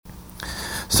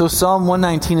So Psalm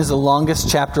 119 is the longest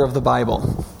chapter of the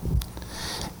Bible.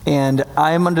 And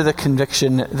I am under the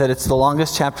conviction that it's the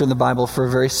longest chapter in the Bible for a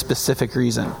very specific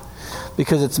reason.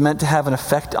 Because it's meant to have an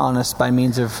effect on us by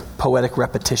means of poetic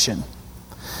repetition.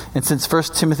 And since 1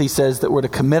 Timothy says that we're to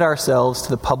commit ourselves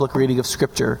to the public reading of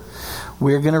Scripture,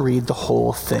 we're going to read the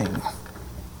whole thing.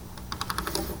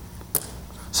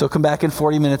 So come back in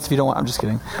 40 minutes if you don't want. I'm just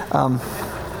kidding.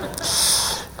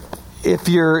 If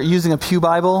you're using a Pew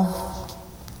Bible,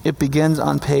 it begins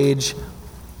on page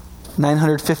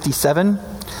 957.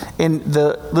 And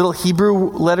the little Hebrew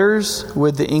letters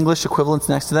with the English equivalents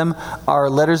next to them are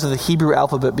letters of the Hebrew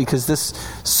alphabet, because this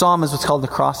psalm is what's called an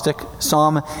acrostic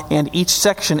psalm. And each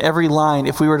section, every line,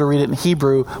 if we were to read it in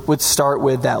Hebrew, would start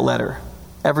with that letter.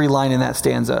 Every line in that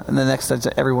stanza. And the next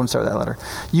stanza, everyone start with that letter.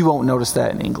 You won't notice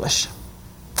that in English.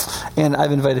 And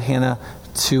I've invited Hannah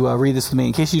to read this with me.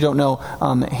 In case you don't know,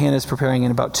 Hannah's preparing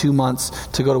in about 2 months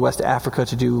to go to West Africa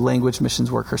to do language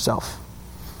missions work herself.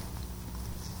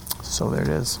 So there it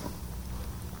is.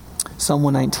 Psalm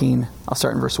 119, I'll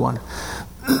start in verse 1.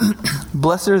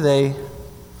 Blessed are they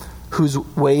whose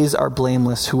ways are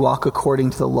blameless, who walk according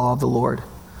to the law of the Lord.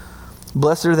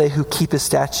 Blessed are they who keep his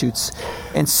statutes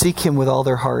and seek him with all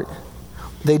their heart.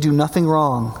 They do nothing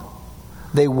wrong.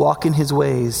 They walk in his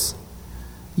ways.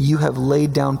 You have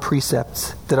laid down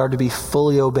precepts that are to be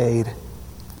fully obeyed.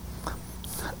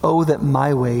 Oh, that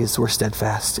my ways were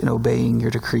steadfast in obeying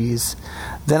your decrees.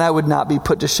 Then I would not be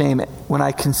put to shame when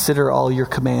I consider all your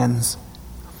commands.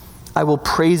 I will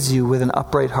praise you with an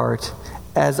upright heart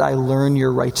as I learn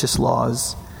your righteous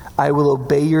laws. I will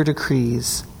obey your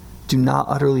decrees. Do not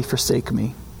utterly forsake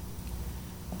me.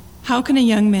 How can a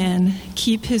young man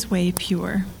keep his way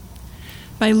pure?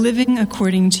 By living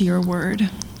according to your word.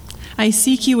 I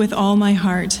seek you with all my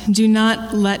heart. Do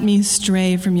not let me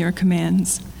stray from your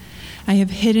commands. I have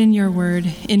hidden your word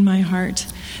in my heart,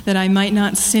 that I might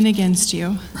not sin against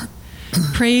you.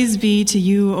 Praise be to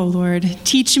you, O Lord.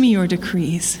 Teach me your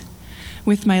decrees.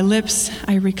 With my lips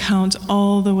I recount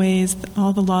all the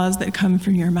laws that come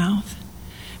from your mouth.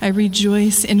 I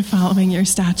rejoice in following your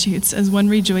statutes, as one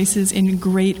rejoices in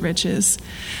great riches.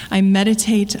 I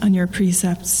meditate on your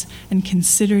precepts and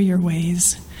consider your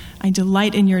ways. I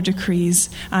delight in your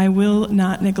decrees. I will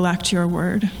not neglect your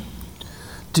word.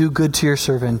 Do good to your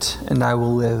servant, and I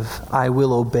will live. I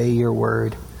will obey your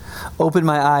word. Open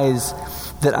my eyes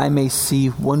that I may see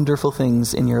wonderful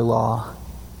things in your law.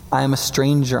 I am a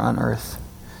stranger on earth.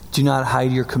 Do not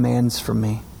hide your commands from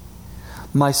me.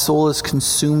 My soul is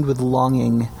consumed with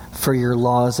longing for your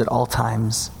laws at all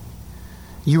times.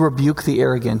 You rebuke the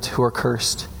arrogant who are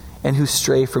cursed and who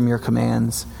stray from your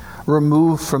commands.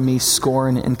 Remove from me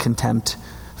scorn and contempt,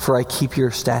 for I keep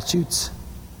your statutes.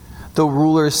 Though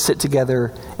rulers sit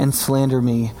together and slander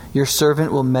me, your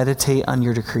servant will meditate on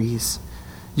your decrees.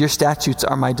 Your statutes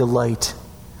are my delight.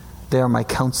 They are my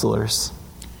counselors.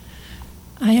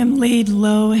 I am laid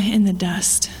low in the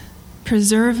dust.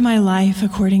 Preserve my life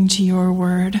according to your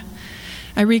word.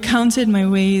 I recounted my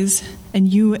ways,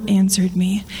 and you answered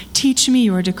me. Teach me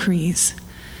your decrees.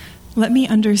 Let me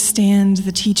understand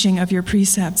the teaching of your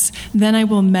precepts. Then I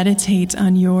will meditate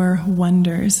on your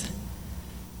wonders.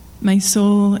 My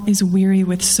soul is weary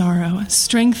with sorrow.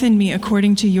 Strengthen me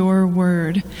according to your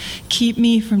word. Keep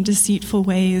me from deceitful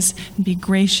ways and be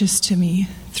gracious to me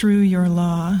through your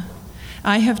law.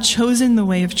 I have chosen the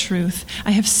way of truth.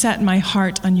 I have set my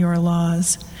heart on your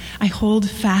laws. I hold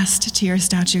fast to your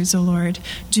statutes, O Lord.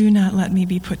 Do not let me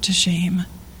be put to shame.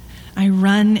 I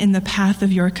run in the path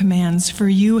of your commands, for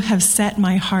you have set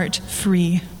my heart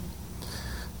free.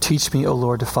 Teach me, O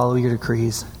Lord, to follow your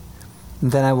decrees.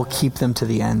 And then I will keep them to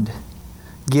the end.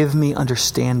 Give me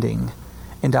understanding,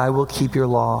 and I will keep your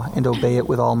law and obey it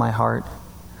with all my heart.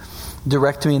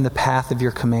 Direct me in the path of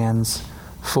your commands,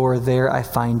 for there I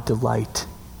find delight.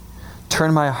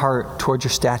 Turn my heart toward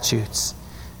your statutes,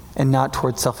 and not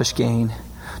toward selfish gain.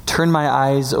 Turn my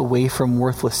eyes away from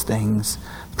worthless things.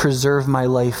 Preserve my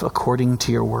life according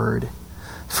to your word.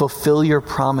 Fulfill your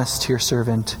promise to your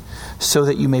servant, so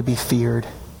that you may be feared.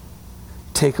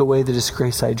 Take away the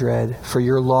disgrace I dread, for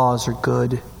your laws are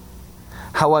good.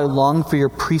 How I long for your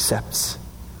precepts.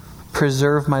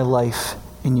 Preserve my life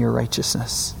in your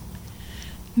righteousness.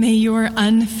 May your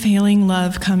unfailing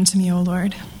love come to me, O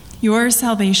Lord, your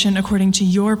salvation according to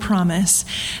your promise.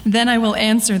 Then I will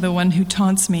answer the one who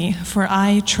taunts me, for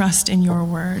I trust in your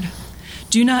word.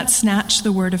 Do not snatch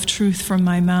the word of truth from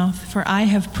my mouth, for I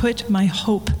have put my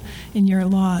hope in your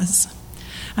laws.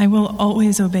 I will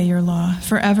always obey your law,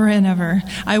 forever and ever.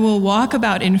 I will walk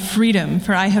about in freedom,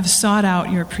 for I have sought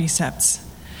out your precepts.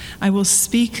 I will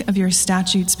speak of your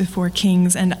statutes before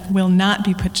kings and will not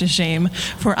be put to shame,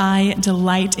 for I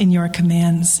delight in your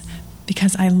commands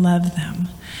because I love them.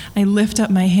 I lift up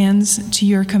my hands to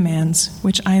your commands,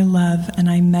 which I love, and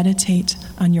I meditate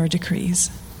on your decrees.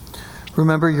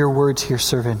 Remember your word to your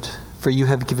servant, for you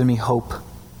have given me hope.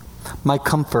 My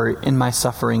comfort in my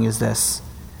suffering is this: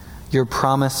 your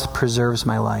promise preserves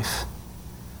my life.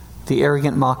 The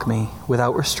arrogant mock me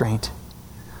without restraint,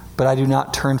 but I do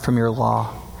not turn from your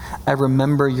law. I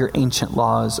remember your ancient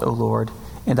laws, O Lord,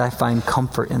 and I find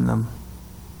comfort in them.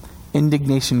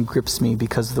 Indignation grips me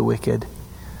because of the wicked,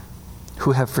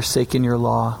 who have forsaken your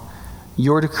law.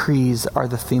 Your decrees are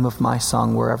the theme of my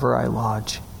song wherever I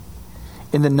lodge.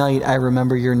 In the night I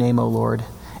remember your name, O Lord,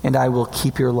 and I will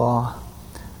keep your law.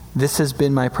 This has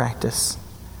been my practice.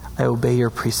 I obey your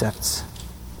precepts.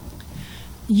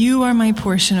 You are my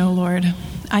portion, O Lord.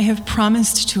 I have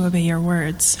promised to obey your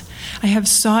words. I have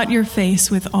sought your face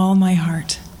with all my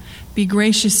heart. Be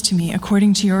gracious to me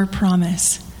according to your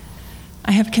promise.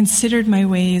 I have considered my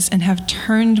ways and have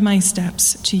turned my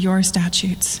steps to your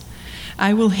statutes.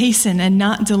 I will hasten and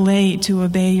not delay to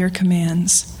obey your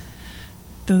commands.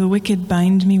 Though the wicked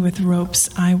bind me with ropes,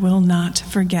 I will not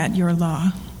forget your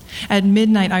law. At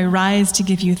midnight I rise to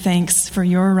give you thanks for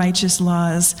your righteous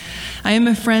laws. I am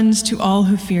a friend to all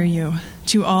who fear you,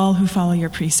 to all who follow your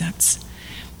precepts.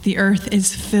 The earth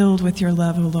is filled with your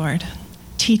love, O Lord.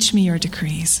 Teach me your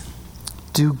decrees.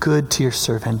 Do good to your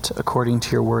servant according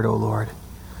to your word, O Lord.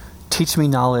 Teach me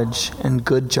knowledge and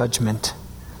good judgment,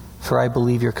 for I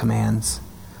believe your commands.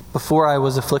 Before I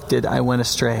was afflicted, I went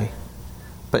astray,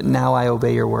 but now I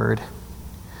obey your word.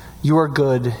 You are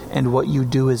good, and what you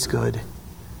do is good.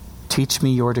 Teach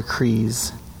me your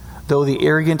decrees. Though the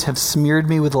arrogant have smeared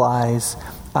me with lies,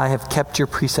 I have kept your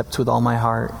precepts with all my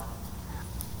heart.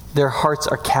 Their hearts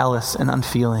are callous and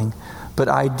unfeeling, but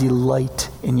I delight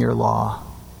in your law.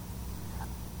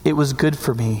 It was good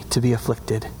for me to be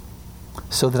afflicted,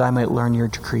 so that I might learn your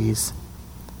decrees.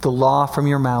 The law from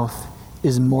your mouth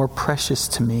is more precious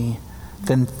to me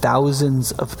than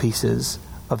thousands of pieces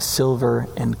of silver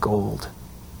and gold.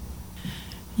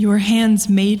 Your hands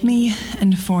made me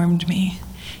and formed me.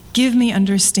 Give me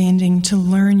understanding to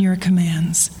learn your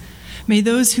commands. May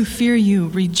those who fear you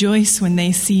rejoice when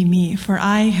they see me, for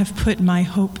I have put my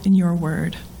hope in your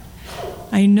word.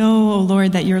 I know, O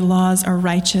Lord, that your laws are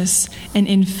righteous, and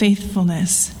in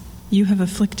faithfulness you have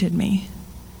afflicted me.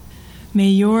 May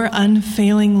your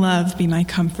unfailing love be my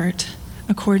comfort,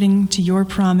 according to your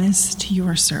promise to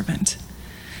your servant.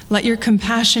 Let your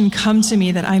compassion come to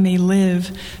me that I may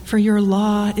live, for your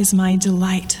law is my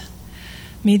delight.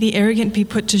 May the arrogant be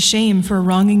put to shame for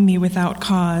wronging me without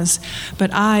cause,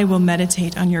 but I will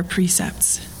meditate on your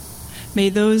precepts. May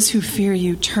those who fear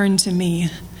you turn to me,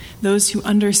 those who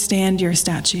understand your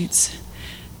statutes.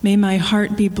 May my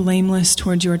heart be blameless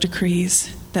toward your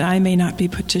decrees, that I may not be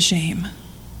put to shame.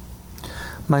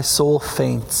 My soul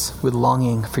faints with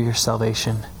longing for your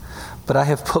salvation, but I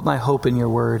have put my hope in your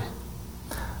word.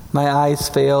 My eyes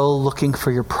fail looking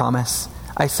for your promise.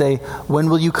 I say, when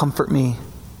will you comfort me?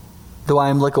 Though I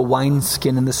am like a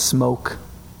wineskin in the smoke,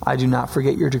 I do not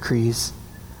forget your decrees.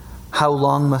 How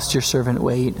long must your servant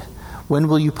wait? When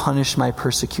will you punish my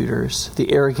persecutors?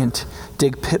 The arrogant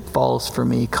dig pitfalls for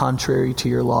me, contrary to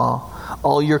your law.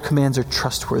 All your commands are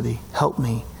trustworthy. Help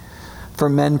me, for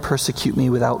men persecute me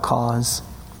without cause.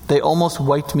 They almost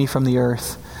wiped me from the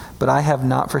earth, but I have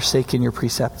not forsaken your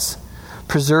precepts.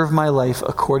 Preserve my life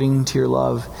according to your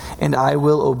love, and I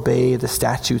will obey the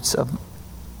statutes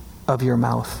of your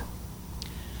mouth.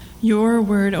 Your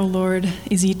word, O Lord,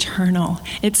 is eternal.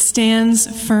 It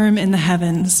stands firm in the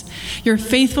heavens. Your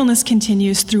faithfulness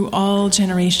continues through all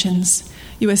generations.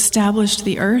 You established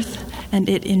the earth, and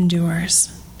it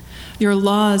endures. Your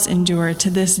laws endure to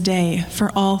this day,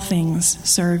 for all things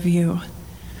serve you.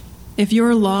 If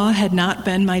your law had not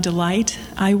been my delight,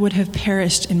 I would have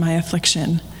perished in my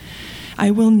affliction. I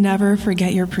will never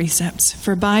forget your precepts,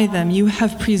 for by them you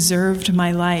have preserved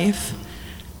my life.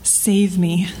 Save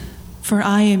me, for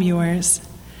I am yours.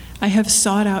 I have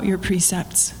sought out your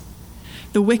precepts.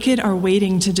 The wicked are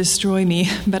waiting to destroy me,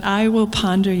 but I will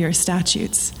ponder your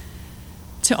statutes.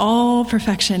 To all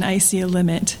perfection I see a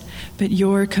limit, but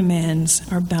your commands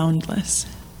are boundless.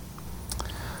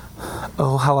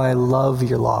 Oh, how I love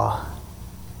your law.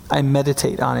 I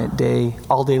meditate on it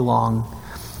all day long.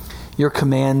 Your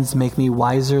commands make me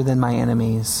wiser than my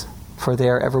enemies, for they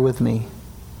are ever with me.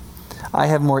 I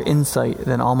have more insight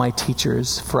than all my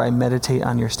teachers, for I meditate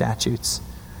on your statutes.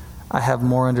 I have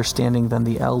more understanding than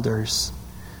the elders,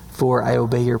 for I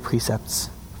obey your precepts.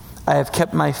 I have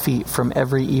kept my feet from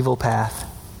every evil path,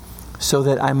 so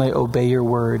that I might obey your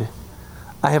word.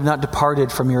 I have not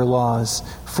departed from your laws,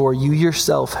 for you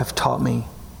yourself have taught me.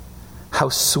 How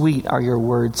sweet are your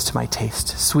words to my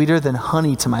taste, sweeter than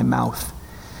honey to my mouth.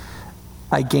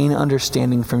 I gain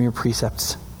understanding from your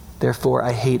precepts. Therefore,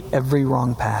 I hate every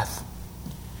wrong path.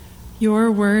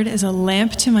 Your word is a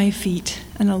lamp to my feet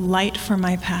and a light for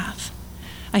my path.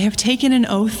 I have taken an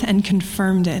oath and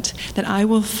confirmed it, that I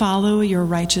will follow your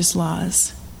righteous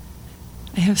laws.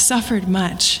 I have suffered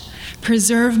much.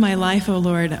 Preserve my life, O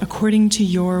Lord, according to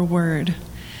your word.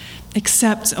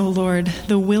 Accept, O Lord,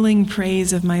 the willing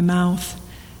praise of my mouth,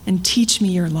 and teach me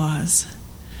your laws.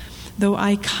 Though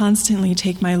I constantly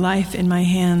take my life in my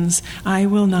hands, I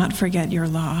will not forget your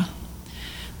law.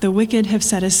 The wicked have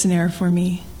set a snare for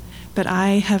me, but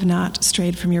I have not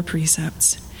strayed from your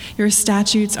precepts. Your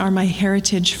statutes are my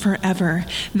heritage forever.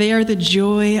 They are the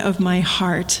joy of my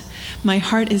heart. My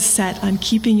heart is set on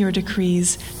keeping your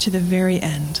decrees to the very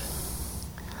end.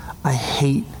 I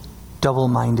hate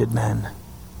double-minded men,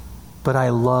 but I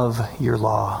love your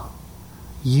law.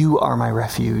 You are my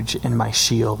refuge and my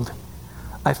shield.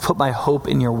 I've put my hope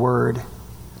in your word.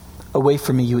 Away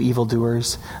from me, you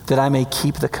evildoers, that I may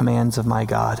keep the commands of my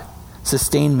God.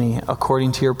 Sustain me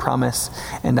according to your promise,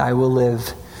 and I will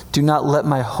live. Do not let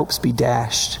my hopes be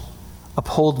dashed.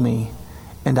 Uphold me,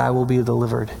 and I will be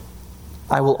delivered.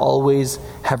 I will always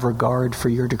have regard for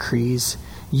your decrees.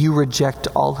 You reject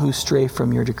all who stray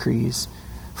from your decrees,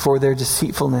 for their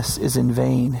deceitfulness is in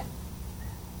vain.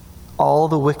 All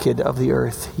the wicked of the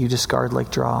earth you discard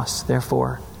like dross.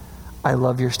 Therefore, I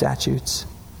love your statutes.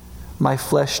 My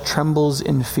flesh trembles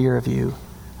in fear of you.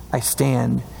 I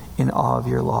stand in awe of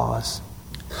your laws.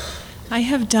 I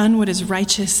have done what is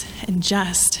righteous and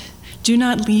just. Do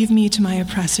not leave me to my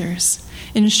oppressors.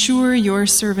 Ensure your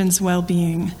servant's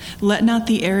well-being. Let not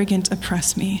the arrogant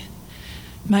oppress me.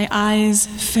 My eyes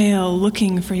fail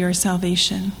looking for your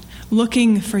salvation,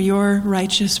 looking for your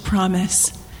righteous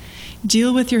promise.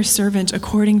 Deal with your servant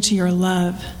according to your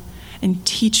love, and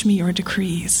teach me your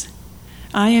decrees.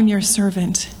 I am your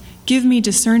servant. Give me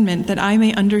discernment that I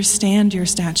may understand your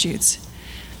statutes.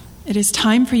 It is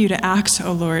time for you to act,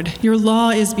 O Lord. Your law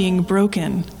is being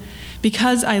broken.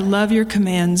 Because I love your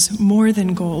commands more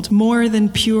than gold, more than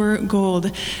pure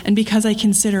gold, and because I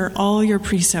consider all your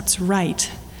precepts right,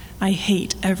 I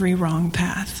hate every wrong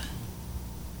path.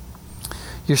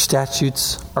 Your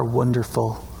statutes are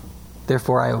wonderful,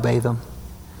 therefore I obey them.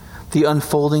 The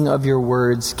unfolding of your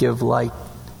words give light.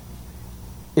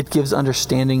 It gives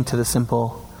understanding to the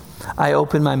simple. I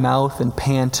open my mouth and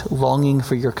pant, longing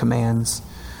for your commands.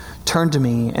 Turn to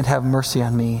me and have mercy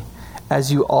on me,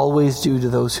 as you always do to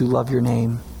those who love your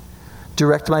name.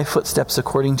 Direct my footsteps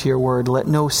according to your word. Let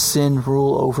no sin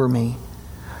rule over me.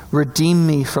 Redeem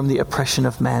me from the oppression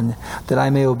of men, that I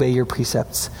may obey your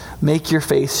precepts. Make your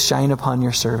face shine upon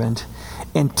your servant,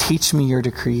 and teach me your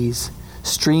decrees.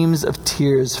 Streams of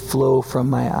tears flow from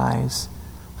my eyes,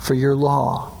 for your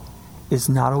law is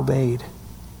not obeyed.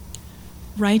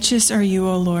 Righteous are you,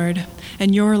 O Lord,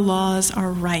 and your laws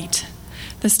are right.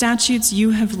 The statutes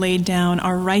you have laid down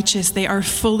are righteous. They are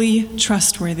fully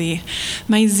trustworthy.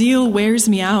 My zeal wears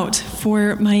me out,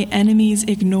 for my enemies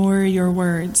ignore your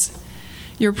words.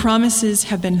 Your promises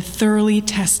have been thoroughly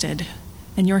tested,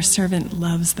 and your servant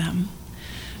loves them.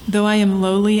 Though I am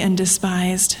lowly and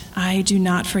despised, I do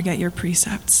not forget your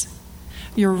precepts.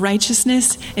 Your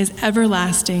righteousness is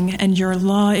everlasting, and your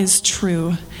law is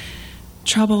true.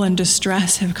 Trouble and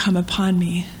distress have come upon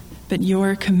me, but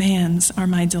your commands are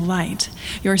my delight.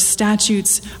 Your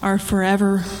statutes are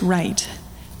forever right.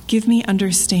 Give me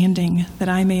understanding that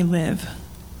I may live.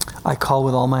 I call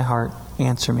with all my heart.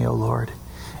 Answer me, O Lord,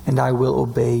 and I will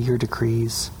obey your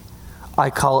decrees. I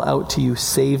call out to you,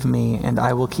 save me, and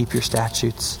I will keep your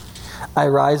statutes. I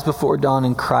rise before dawn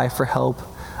and cry for help.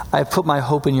 I have put my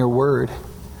hope in your word.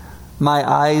 My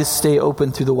eyes stay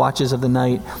open through the watches of the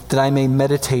night, that I may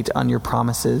meditate on your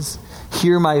promises.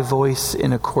 Hear my voice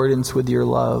in accordance with your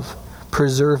love.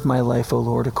 Preserve my life, O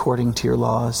Lord, according to your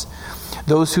laws.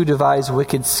 Those who devise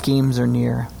wicked schemes are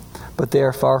near, but they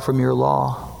are far from your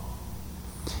law.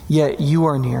 Yet you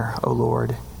are near, O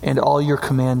Lord, and all your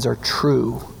commands are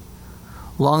true.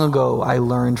 Long ago I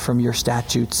learned from your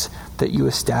statutes that you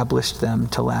established them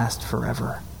to last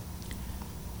forever.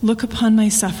 Look upon my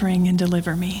suffering and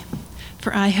deliver me,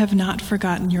 for I have not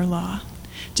forgotten your law.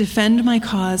 Defend my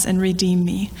cause and redeem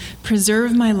me.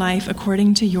 Preserve my life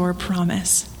according to your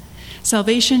promise.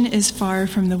 Salvation is far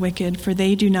from the wicked, for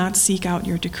they do not seek out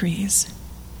your decrees.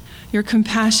 Your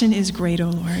compassion is great, O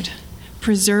Lord.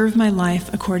 Preserve my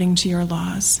life according to your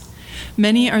laws.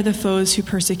 Many are the foes who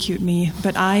persecute me,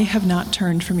 but I have not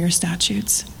turned from your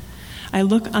statutes. I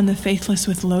look on the faithless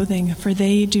with loathing, for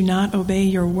they do not obey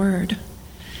your word.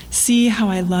 See how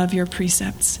I love your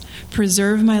precepts.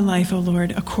 Preserve my life, O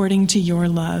Lord, according to your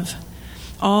love.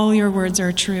 All your words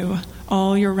are true.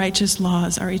 All your righteous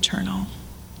laws are eternal.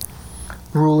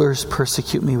 Rulers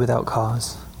persecute me without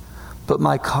cause, but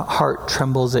my heart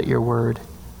trembles at your word.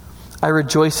 I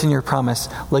rejoice in your promise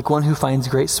like one who finds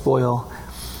great spoil.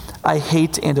 I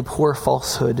hate and abhor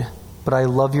falsehood, but I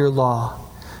love your law.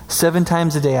 7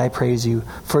 times a day I praise you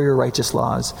for your righteous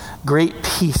laws. Great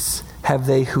peace have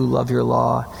they who love your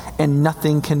law, and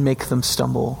nothing can make them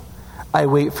stumble. I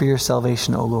wait for your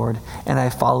salvation, O Lord, and I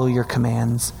follow your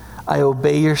commands. I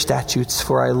obey your statutes,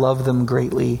 for I love them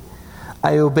greatly.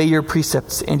 I obey your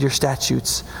precepts and your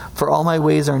statutes, for all my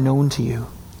ways are known to you.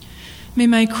 May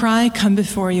my cry come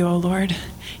before you, O Lord.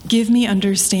 Give me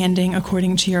understanding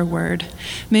according to your word.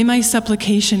 May my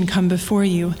supplication come before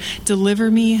you.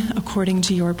 Deliver me according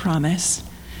to your promise.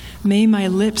 May my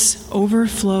lips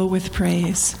overflow with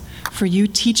praise, for you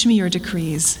teach me your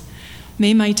decrees.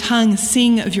 May my tongue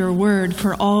sing of your word,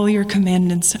 for all your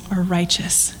commandments are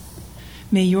righteous.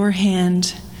 May your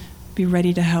hand be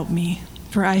ready to help me,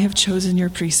 for I have chosen your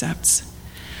precepts.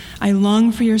 I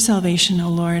long for your salvation, O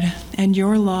Lord, and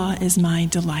your law is my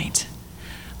delight.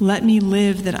 Let me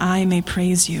live that I may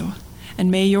praise you,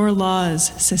 and may your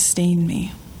laws sustain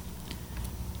me.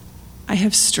 I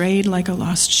have strayed like a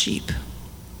lost sheep.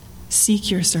 Seek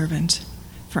your servant,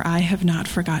 for I have not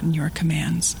forgotten your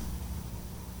commands.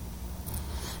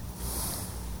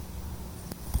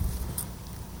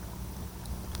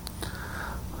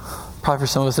 Probably for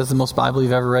some of us, that's the most Bible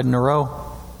you've ever read in a row.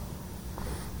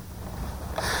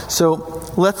 So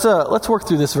let's work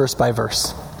through this verse by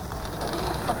verse.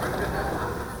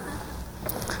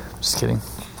 Just kidding.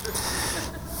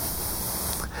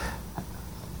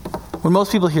 When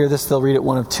most people hear this, they'll read it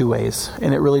one of 2 ways,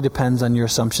 and it really depends on your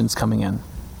assumptions coming in.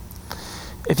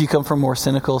 If you come from a more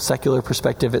cynical, secular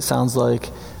perspective, it sounds like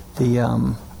the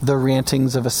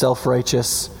rantings of a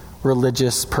self-righteous,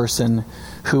 religious person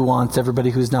who wants everybody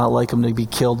who's not like him to be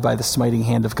killed by the smiting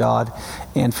hand of God,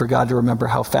 and for God to remember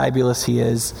how fabulous he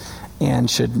is and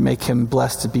should make him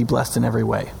blessed to be blessed in every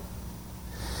way.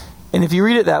 And if you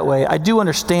read it that way, I do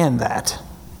understand that,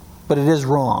 but it is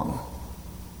wrong.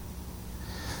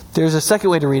 There's a second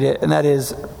way to read it, and that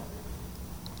is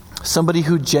somebody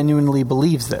who genuinely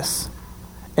believes this,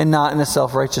 and not in a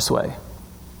self-righteous way.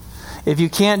 If you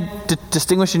can't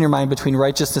distinguish in your mind between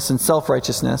righteousness and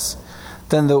self-righteousness,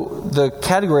 then the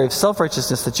category of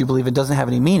self-righteousness that you believe in doesn't have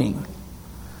any meaning.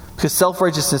 Because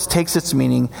self-righteousness takes its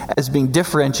meaning as being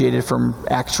differentiated from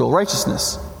actual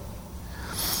righteousness,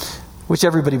 which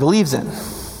everybody believes in.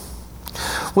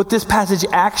 What this passage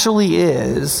actually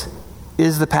is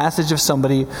the passage of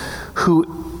somebody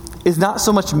who is not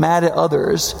so much mad at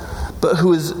others, but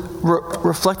who is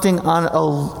reflecting on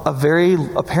a very,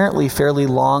 apparently fairly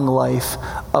long life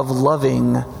of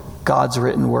loving God's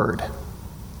written word.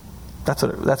 That's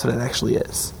what it actually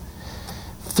is,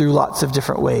 through lots of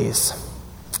different ways.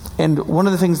 And one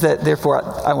of the things that, therefore,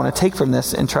 I want to take from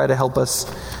this and try to help us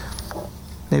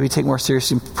maybe take more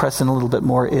seriously, press in a little bit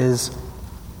more, is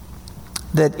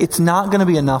that it's not going to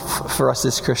be enough for us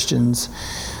as Christians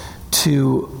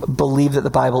to believe that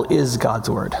the Bible is God's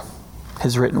word,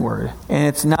 his written word. And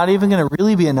it's not even going to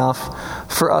really be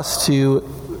enough for us to,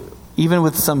 even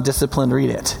with some discipline,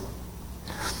 read it.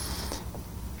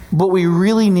 What we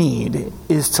really need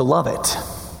is to love it.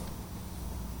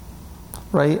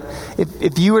 Right?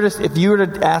 If you were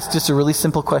to ask just a really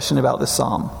simple question about this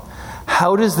psalm,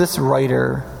 how does this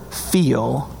writer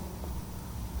feel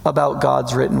about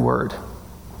God's written word?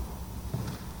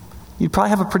 You'd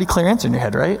probably have a pretty clear answer in your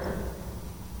head, right?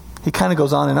 He kind of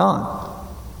goes on and on.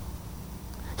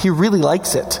 He really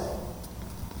likes it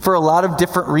for a lot of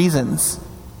different reasons.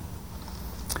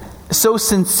 So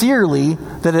sincerely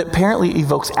that it apparently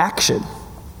evokes action.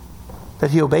 That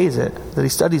he obeys it, that he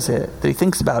studies it, that he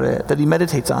thinks about it, that he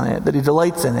meditates on it, that he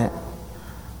delights in it.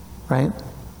 Right?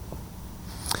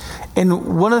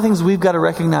 And one of the things we've got to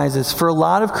recognize is for a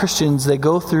lot of Christians, they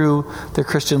go through their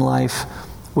Christian life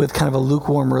with kind of a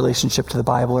lukewarm relationship to the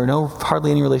Bible, or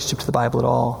hardly any relationship to the Bible at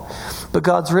all. But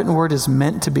God's written word is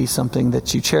meant to be something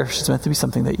that you cherish. It's meant to be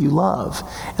something that you love.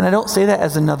 And I don't say that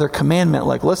as another commandment,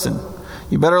 like, listen,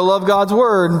 you better love God's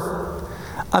word.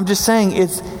 I'm just saying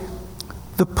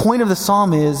the point of the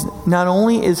psalm is not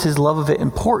only is his love of it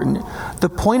important, the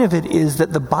point of it is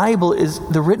that the Bible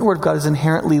the written word of God is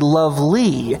inherently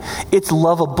lovely. It's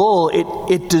lovable.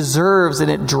 It deserves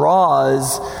and it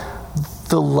draws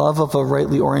the love of a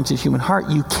rightly oriented human heart.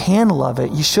 You can love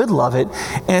it. You should love it.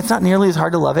 And it's not nearly as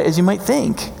hard to love it as you might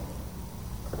think.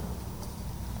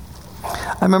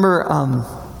 I remember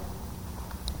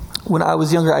when I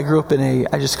was younger, I grew up in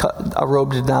a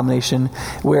robed denomination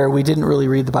where we didn't really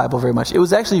read the Bible very much. It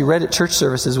was actually read at church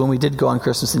services when we did go on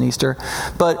Christmas and Easter,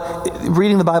 but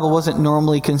reading the Bible wasn't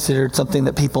normally considered something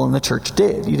that people in the church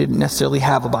did. You didn't necessarily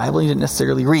have a Bible, you didn't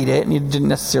necessarily read it, and you didn't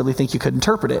necessarily think you could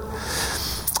interpret it.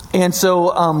 And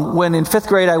so when in 5th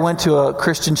grade I went to a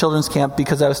Christian children's camp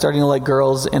because I was starting to like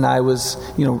girls and I was,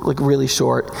 like really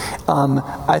short,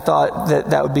 I thought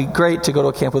that would be great to go to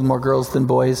a camp with more girls than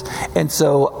boys. And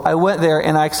so I went there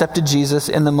and I accepted Jesus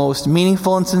in the most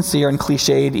meaningful and sincere and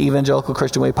cliched evangelical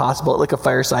Christian way possible, like a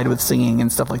fireside with singing and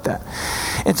stuff like that.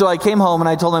 And so I came home and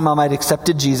I told my mom I'd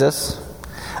accepted Jesus,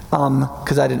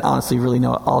 because I didn't honestly really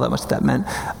know all that much that meant.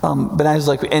 But I was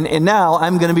like, and now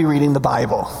I'm going to be reading the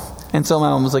Bible. And so my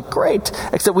mom was like, great,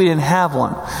 except we didn't have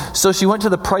one. So she went to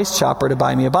the Price Chopper to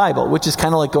buy me a Bible, which is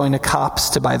kind of like going to Cops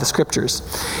to buy the scriptures.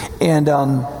 And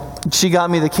she got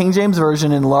me the King James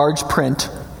Version in large print.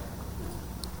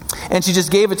 And she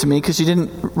just gave it to me because she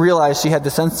didn't realize she had to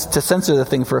censor the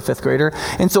thing for a 5th grader.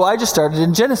 And so I just started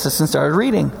in Genesis and started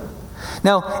reading.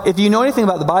 Now, if you know anything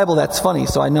about the Bible, that's funny,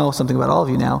 so I know something about all of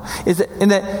you now, is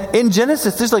that in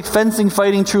Genesis, there's like fencing,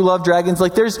 fighting, true love, dragons,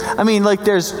 there's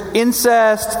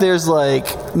incest, there's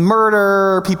like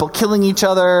murder, people killing each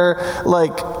other,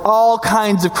 like all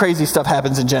kinds of crazy stuff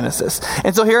happens in Genesis.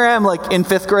 And so here I am, like in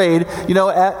 5th grade,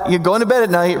 you're going to bed at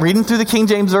night, reading through the King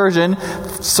James Version,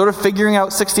 sort of figuring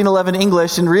out 1611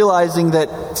 English and realizing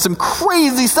that some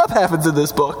crazy stuff happens in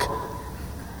this book.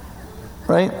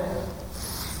 Right?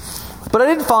 But I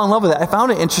didn't fall in love with it. I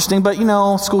found it interesting, but,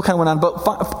 school kind of went on.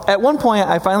 But at one point,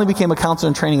 I finally became a counselor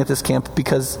in training at this camp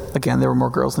because, again, there were more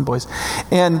girls than boys.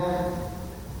 And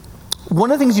one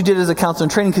of the things you did as a counselor in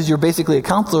training, because you were basically a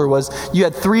counselor, was you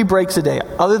had 3 breaks a day.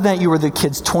 Other than that, you were the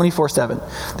kids 24/7.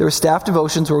 There were staff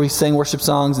devotions where we sang worship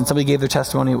songs and somebody gave their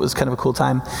testimony. It was kind of a cool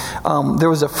time. There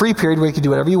was a free period where you could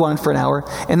do whatever you wanted for an hour.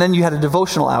 And then you had a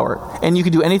devotional hour. And you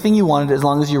could do anything you wanted as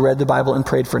long as you read the Bible and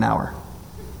prayed for an hour.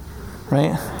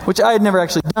 Right? Which I had never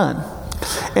actually done.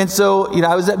 And so,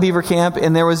 I was at Beaver Camp,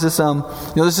 and there was this,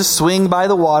 there's this swing by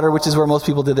the water, which is where most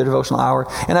people did their devotional hour.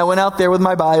 And I went out there with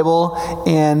my Bible,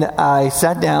 and I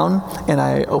sat down, and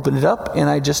I opened it up, and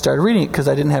I just started reading it because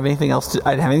I didn't have anything else. I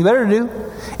didn't have anything better to do,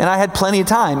 and I had plenty of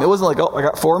time. It wasn't like, I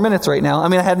got 4 minutes right now.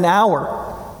 I had an hour.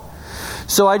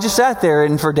 So I just sat there,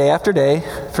 and for day after day,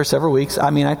 for several weeks,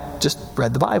 I just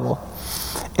read the Bible,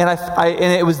 and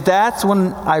that's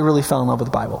when I really fell in love with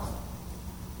the Bible.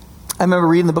 I remember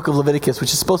reading the book of Leviticus,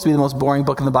 which is supposed to be the most boring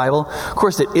book in the Bible. Of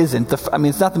course, it isn't.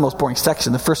 It's not the most boring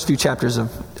section. The first few chapters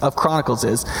of Chronicles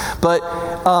is. But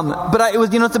it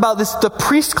was, it's about the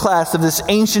priest class of this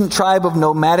ancient tribe of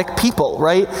nomadic people,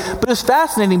 right? But it was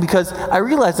fascinating because I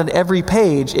realized on every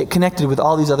page it connected with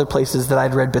all these other places that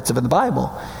I'd read bits of in the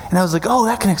Bible. And I was like, oh,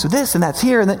 that connects with this, and that's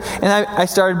here. And I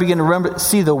started beginning to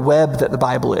see the web that the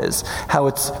Bible is, how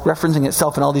it's referencing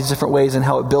itself in all these different ways and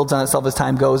how it builds on itself as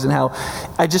time goes, and how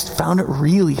I just found it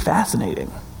really fascinating.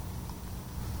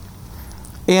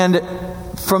 And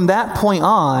from that point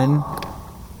on,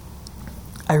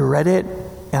 I read it,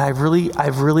 and I've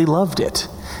really loved it.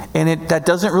 And that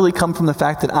doesn't really come from the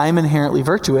fact that I'm inherently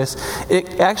virtuous.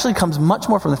 It actually comes much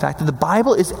more from the fact that the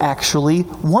Bible is actually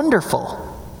wonderful.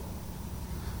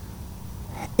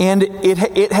 And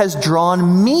it has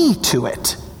drawn me to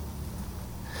it.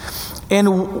 And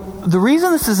the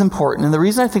reason this is important, and the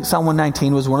reason I think Psalm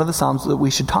 119 was one of the Psalms that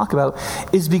we should talk about,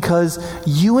 is because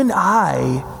you and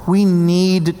we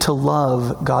need to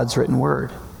love God's written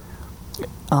word.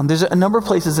 There's a number of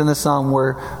places in the Psalm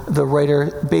where the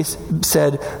writer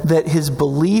said that his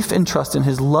belief and trust in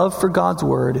his love for God's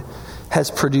word has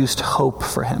produced hope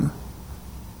for him.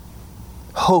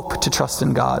 Hope to trust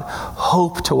in God.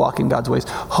 Hope to walk in God's ways.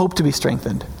 Hope to be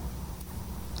strengthened.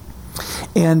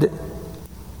 And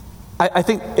I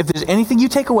think if there's anything you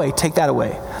take away, take that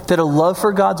away. That a love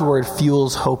for God's word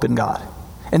fuels hope in God.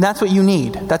 And that's what you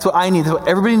need. That's what I need. That's what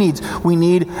everybody needs. We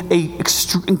need an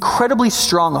incredibly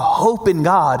strong hope in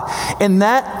God. And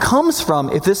that comes from,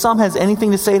 if this psalm has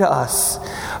anything to say to us,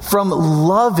 from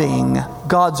loving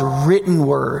God's written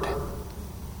word.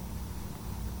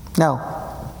 Now,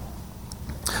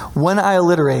 when I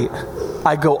alliterate,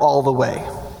 I go all the way.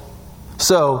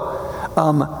 So,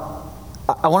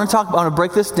 I want to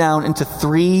break this down into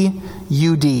 3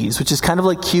 UDs, which is kind of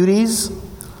like cuties,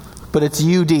 but it's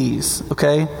UDs,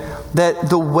 okay?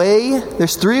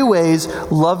 There's 3 ways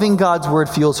loving God's word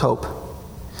fuels hope.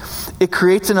 It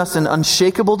creates in us an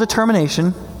unshakable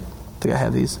determination. I think I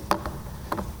have these.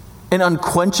 An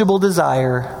unquenchable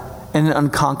desire and an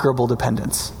unconquerable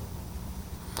dependence.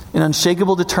 An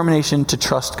unshakable determination to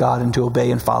trust God and to obey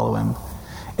and follow him.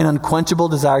 an unquenchable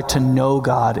desire to know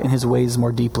God and his ways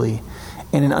more deeply,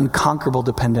 and an unconquerable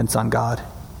dependence on God.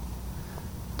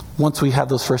 Once we have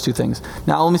those first two things.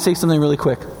 Now, let me say something really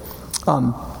quick.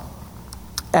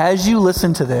 As you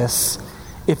listen to this,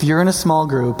 if you're in a small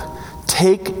group,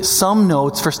 take some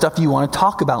notes for stuff you want to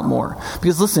talk about more.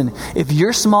 Because listen, if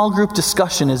your small group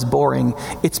discussion is boring,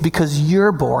 it's because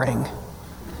you're boring.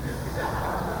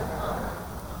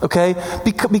 Okay?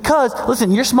 Because, listen,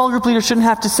 your small group leader shouldn't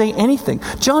have to say anything.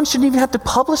 John shouldn't even have to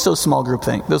publish those small group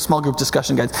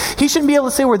discussion guides. He shouldn't be able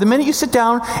to say where the minute you sit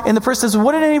down and the person says,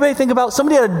 what did anybody think about?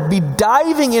 Somebody ought to be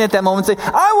diving in at that moment and say,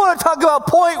 I want to talk about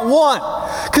point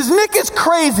 1, because Nick is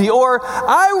crazy, or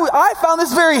I found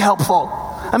this very helpful.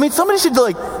 I mean, somebody should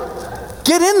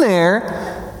get in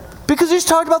there, because you just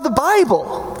talked about the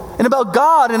Bible and about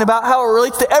God and about how it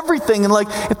relates to everything. And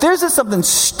if there's just something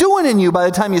stewing in you by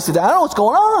the time you sit down, I don't know what's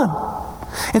going on.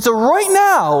 And so right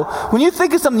now, when you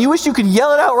think of something you wish you could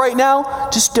yell it out right now,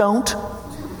 just don't.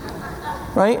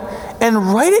 Right?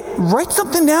 And write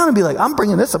something down and be like, I'm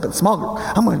bringing this up in small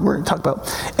group. We're going to talk about.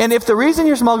 And if the reason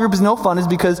your small group is no fun is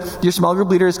because your small group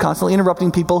leader is constantly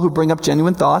interrupting people who bring up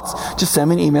genuine thoughts, just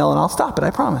send me an email and I'll stop it, I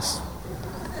promise.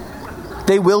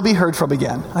 They will be heard from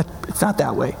again. It's not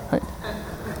that way, right?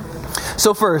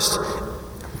 So first,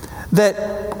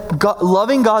 that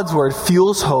loving God's word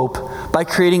fuels hope by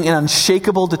creating an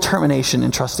unshakable determination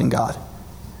in trusting God.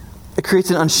 It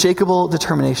creates an unshakable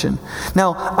determination.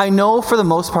 Now, I know for the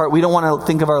most part, we don't want to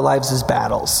think of our lives as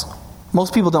battles.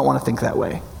 Most people don't want to think that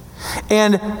way.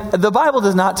 And the Bible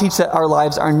does not teach that our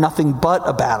lives are nothing but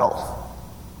a battle.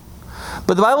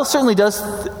 But the Bible certainly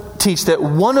does teach that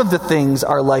one of the things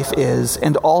our life is,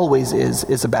 and always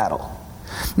is a battle.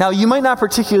 Now, you might not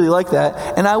particularly like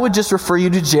that, and I would just refer you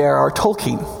to J.R.R.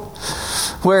 Tolkien,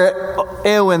 where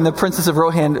Eowyn, the princess of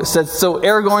Rohan, says, so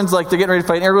Aragorn's they're getting ready to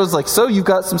fight, and Aragorn's like, so you've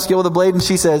got some skill with a blade? And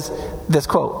she says this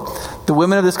quote, the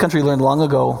women of this country learned long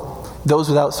ago, those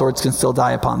without swords can still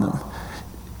die upon them.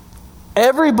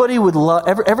 Everybody would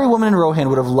every woman in Rohan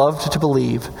would have loved to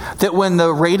believe that when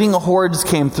the raiding hordes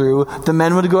came through, the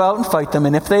men would go out and fight them,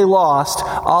 and if they lost,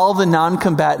 all the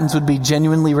non-combatants would be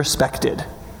genuinely respected.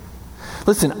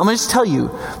 Listen, I'm going to just tell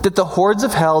you that the hordes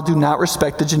of hell do not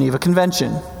respect the Geneva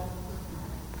Convention.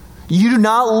 You do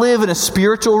not live in a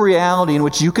spiritual reality in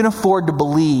which you can afford to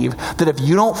believe that if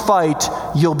you don't fight,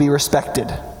 you'll be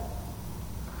respected.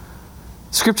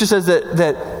 Scripture says that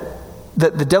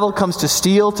the devil comes to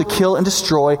steal, to kill, and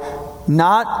destroy,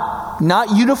 not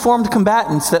uniformed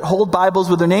combatants that hold Bibles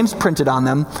with their names printed on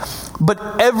them,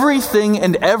 but everything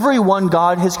and everyone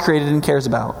God has created and cares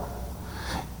about.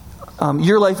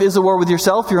 Your life is a war with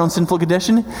yourself, your own sinful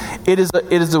condition. It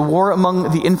is a war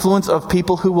among the influence of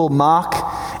people who will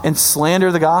mock and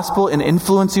slander the gospel and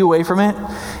influence you away from it.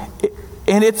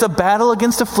 And it's a battle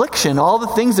against affliction. All the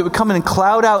things that would come in and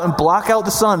cloud out and block out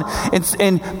the sun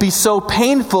and be so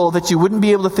painful that you wouldn't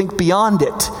be able to think beyond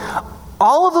it.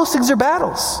 All of those things are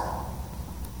battles.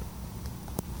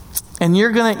 And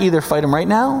you're going to either fight them right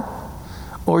now,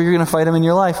 or you're going to fight them in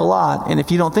your life a lot. And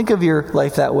if you don't think of your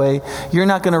life that way, you're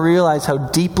not going to realize how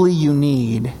deeply you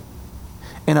need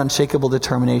an unshakable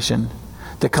determination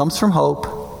that comes from hope,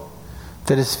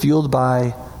 that is fueled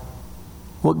by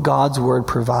what God's word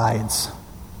provides.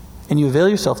 And you avail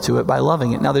yourself to it by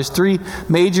loving it. Now, there's three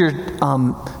major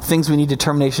things we need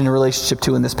determination in relationship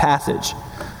to in this passage.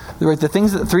 Right,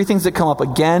 three things that come up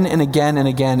again and again and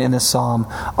again in this psalm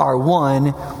are,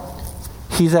 one,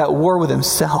 he's at war with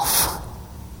himself.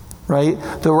 Right?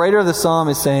 The writer of the psalm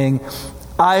is saying,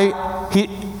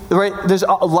 there's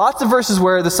lots of verses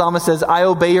where the psalmist says, I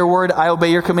obey your word, I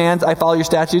obey your commands, I follow your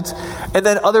statutes. And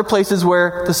then other places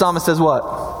where the psalmist says what?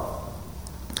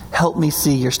 Help me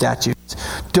see your statutes.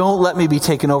 Don't let me be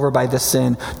taken over by this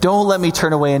sin. Don't let me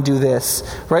turn away and do this.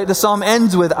 Right? The psalm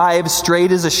ends with, I have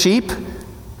strayed as a sheep.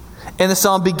 And the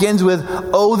psalm begins with,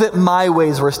 oh, that my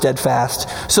ways were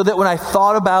steadfast, so that when I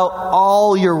thought about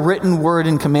all your written word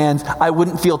and commands, I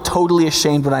wouldn't feel totally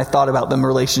ashamed when I thought about them in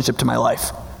relationship to my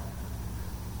life.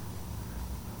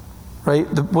 Right?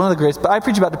 One of the greatest, but I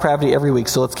preach about depravity every week,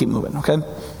 so let's keep moving, okay?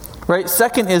 Right?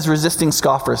 Second is resisting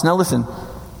scoffers. Now listen,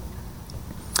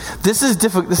 this is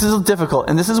difficult,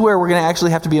 and this is where we're going to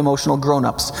actually have to be emotional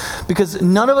grown-ups, because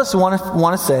none of us want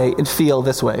to say and feel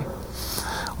this way.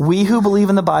 We who believe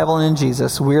in the Bible and in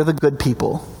Jesus, we're the good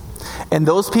people. And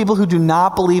those people who do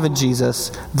not believe in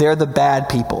Jesus, they're the bad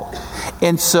people.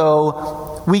 And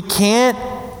so we can't,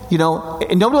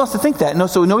 and nobody wants to think that. No,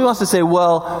 so nobody wants to say,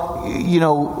 well,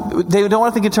 they don't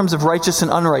want to think in terms of righteous and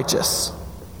unrighteous.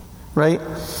 Right?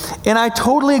 And I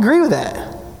totally agree with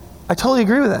that.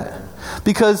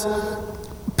 Because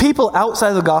people outside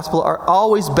of the gospel are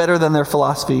always better than their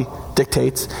philosophy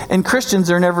dictates, and Christians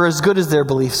are never as good as their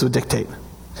beliefs would dictate.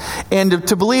 And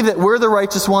to believe that we're the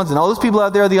righteous ones and all those people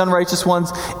out there are the unrighteous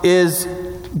ones is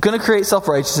going to create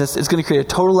self-righteousness. It's going to create a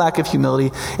total lack of humility,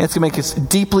 and it's going to make us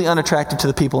deeply unattractive to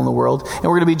the people in the world, and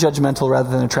we're going to be judgmental rather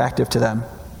than attractive to them,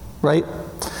 right?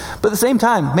 But at the same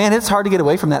time, man, it's hard to get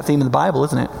away from that theme in the Bible,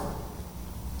 isn't it?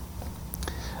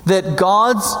 That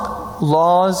God's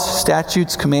laws,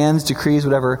 statutes, commands, decrees,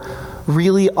 whatever,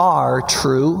 really are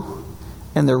true,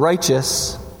 and they're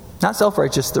righteous. Not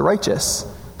self-righteous, they're righteous.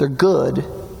 They're good.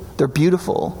 They're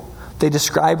beautiful. They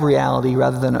describe reality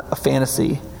rather than a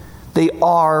fantasy. They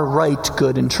are right,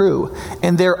 good, and true.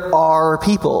 And there are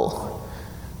people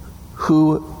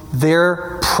who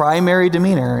their primary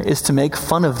demeanor is to make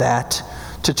fun of that,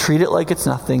 to treat it like it's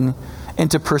nothing, and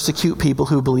to persecute people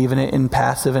who believe in it in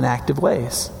passive and active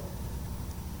ways.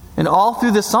 And all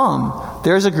through this psalm,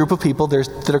 there's a group of people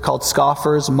that are called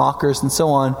scoffers, mockers, and so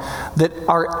on, that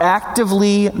are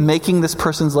actively making this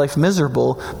person's life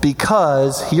miserable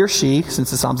because he or she,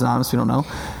 since the psalm's anonymous, we don't know,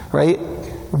 right,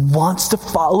 wants to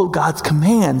follow God's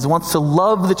commands, wants to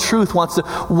love the truth, wants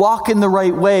to walk in the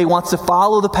right way, wants to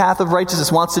follow the path of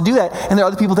righteousness, wants to do that. And there are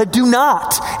other people that do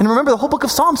not. And remember, the whole book of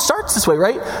Psalms starts this way,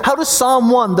 right? How does Psalm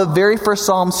 1, the very first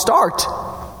psalm, start?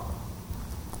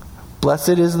 Blessed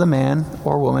is the man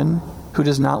or woman who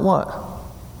does not what?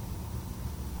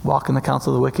 Walk in the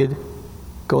counsel of the wicked,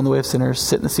 go in the way of sinners,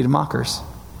 sit in the seat of mockers,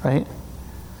 right?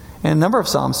 In a number of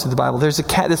psalms through the Bible, there's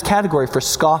this category for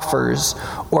scoffers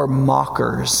or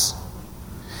mockers.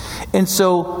 And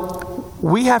so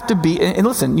we have to be, and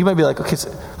listen, you might be like, okay, so,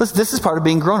 listen, this is part of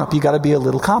being grown up. You got to be a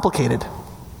little complicated.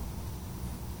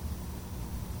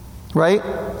 Right?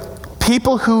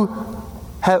 People who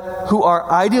are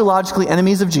ideologically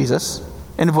enemies of Jesus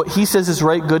and of what he says is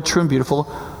right, good, true, and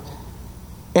beautiful,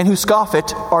 and who scoff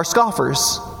it are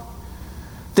scoffers.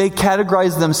 They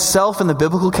categorize themselves in the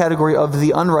biblical category of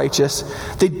the unrighteous.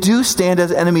 They do stand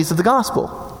as enemies of the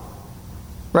gospel.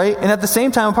 Right? And at the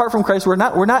same time, apart from Christ, we're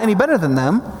not any better than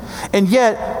them. And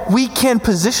yet, we can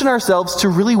position ourselves to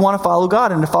really want to follow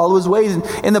God and to follow his ways.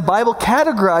 And the Bible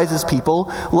categorizes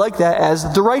people like that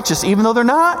as the righteous, even though they're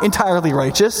not entirely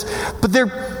righteous. But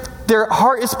their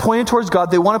heart is pointed towards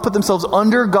God. They want to put themselves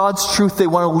under God's truth. They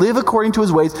want to live according to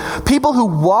his ways. People who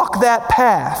walk that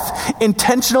path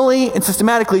intentionally and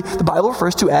systematically, the Bible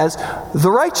refers to as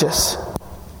the righteous.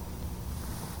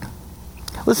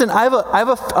 Listen, I have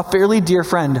a fairly dear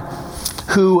friend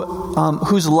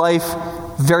whose life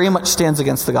very much stands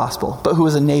against the gospel, but who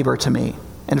is a neighbor to me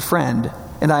and a friend.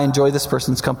 And I enjoy this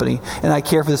person's company, and I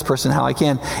care for this person how I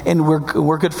can. And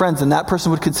we're good friends, and that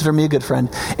person would consider me a good friend.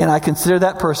 And I consider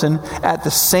that person at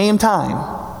the same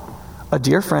time a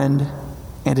dear friend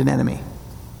and an enemy.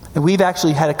 And we've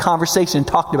actually had a conversation and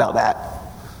talked about that.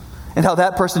 And how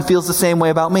that person feels the same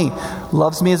way about me.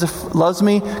 Loves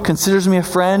me, considers me a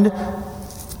friend,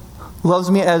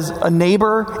 loves me as a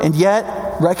neighbor, and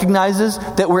yet recognizes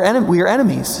that we are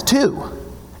enemies too.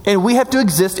 And we have to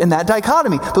exist in that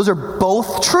dichotomy. Those are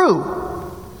both true.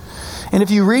 And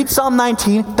if you read Psalm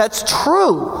 19, that's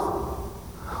true.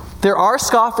 There are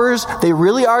scoffers. They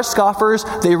really are scoffers.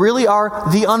 They really are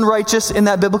the unrighteous in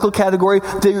that biblical category.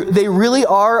 They really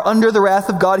are under the wrath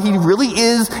of God. He really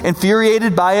is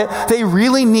infuriated by it. They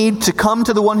really need to come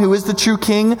to the one who is the true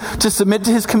king, to submit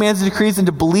to his commands and decrees, and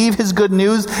to believe his good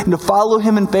news, and to follow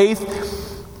him in faith.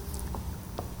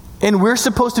 And we're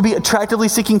supposed to be attractively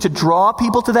seeking to draw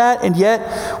people to that, and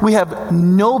yet we have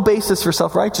no basis for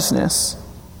self-righteousness.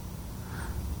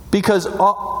 Because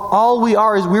all we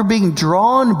are is we're being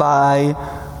drawn by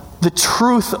the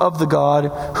truth of the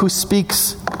God who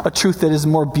speaks a truth that is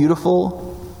more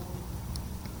beautiful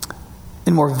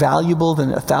and more valuable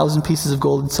than 1,000 pieces of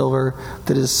gold and silver,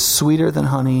 that is sweeter than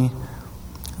honey,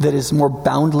 that is more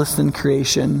boundless than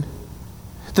creation.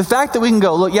 The fact that we can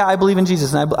go, look, yeah, I believe in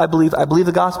Jesus, and I believe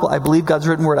the gospel, I believe God's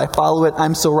written word, I follow it,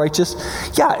 I'm so righteous.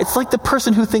 Yeah, it's like the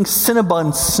person who thinks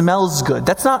Cinnabon smells good.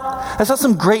 That's not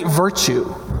some great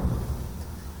virtue.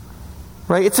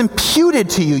 Right? It's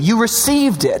imputed to you. You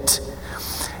received it.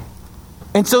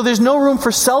 And so there's no room for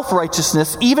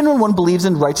self-righteousness, even when one believes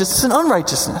in righteousness and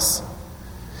unrighteousness.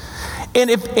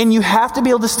 And you have to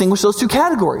be able to distinguish those two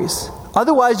categories.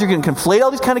 Otherwise, you're going to conflate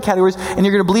all these kind of categories, and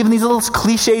you're going to believe in these little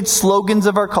cliched slogans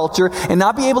of our culture and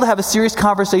not be able to have a serious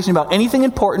conversation about anything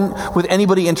important with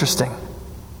anybody interesting.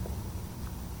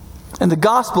 And the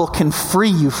gospel can free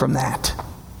you from that.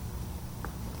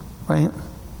 Right?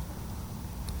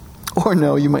 Or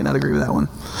no, you might not agree with that one.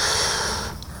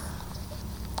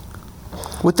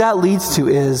 What that leads to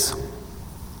is,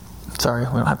 sorry,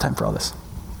 we don't have time for all this.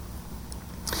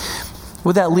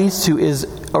 What that leads to is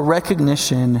a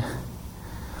recognition.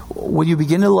 When you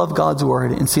begin to love God's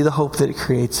word and see the hope that it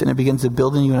creates, and it begins to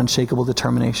build in you an unshakable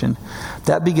determination,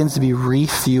 that begins to be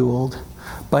refueled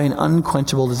by an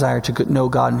unquenchable desire to know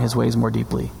God and his ways more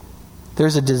deeply.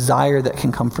 There's a desire that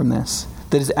can come from this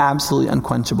that is absolutely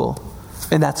unquenchable,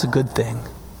 and that's a good thing.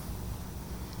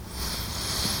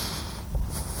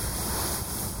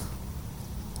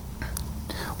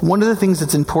 One of the things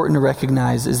that's important to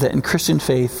recognize is that in Christian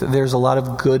faith, there's a lot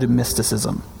of good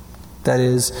mysticism. That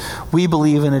is, we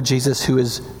believe in a Jesus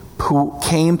who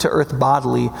came to earth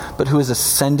bodily, but who has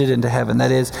ascended into heaven.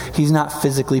 That is, he's not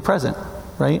physically present,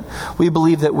 right? We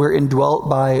believe that we're indwelt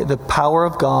by the power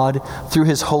of God through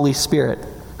his Holy Spirit,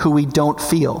 who we don't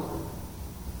feel,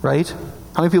 right?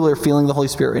 How many people are feeling the Holy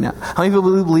Spirit right now? How many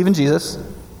people believe in Jesus?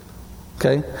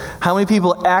 Okay. How many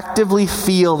people actively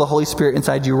feel the Holy Spirit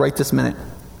inside you right this minute?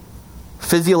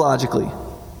 Physiologically.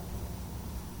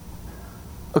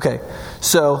 Okay,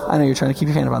 so I know you're trying to keep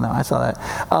your hand up on that. I saw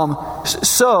that.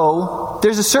 So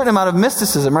there's a certain amount of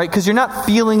mysticism, right? Because you're not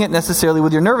feeling it necessarily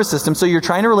with your nervous system, so you're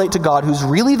trying to relate to God who's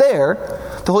really there.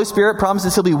 The Holy Spirit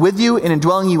promises he'll be with you and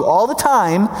indwelling you all the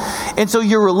time. And so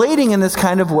you're relating in this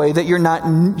kind of way that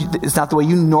it's not the way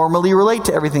you normally relate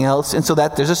to everything else. And so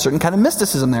that there's a certain kind of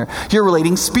mysticism there. You're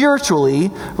relating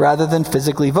spiritually rather than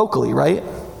physically, vocally, right?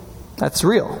 That's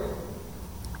real.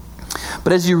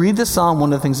 But as you read this psalm,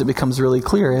 one of the things that becomes really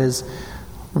clear is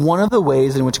one of the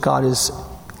ways in which God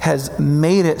has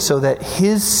made it so that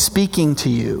his speaking to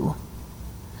you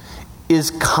is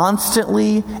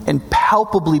constantly and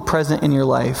palpably present in your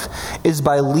life is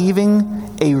by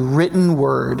leaving a written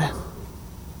word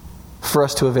for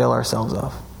us to avail ourselves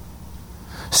of.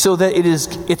 So that it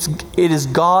is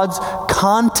God's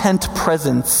content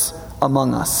presence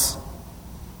among us.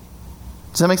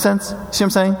 Does that make sense? See what I'm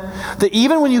saying? That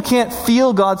even when you can't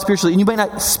feel God spiritually, and you might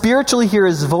not spiritually hear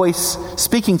his voice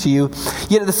speaking to you,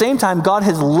 yet at the same time, God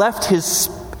has left his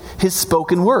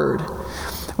spoken word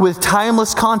with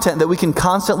timeless content that we can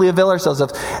constantly avail ourselves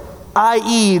of.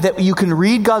 I.e., that you can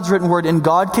read God's written word and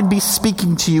God can be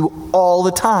speaking to you all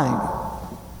the time.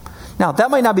 Now, that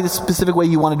might not be the specific way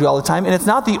you want to do it all the time, and it's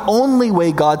not the only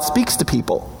way God speaks to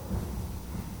people.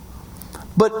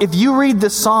 But if you read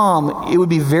this psalm, it would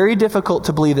be very difficult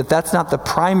to believe that that's not the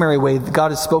primary way that God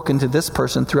has spoken to this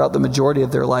person throughout the majority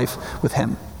of their life with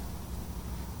him.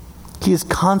 He is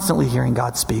constantly hearing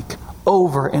God speak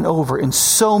over and over in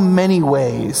so many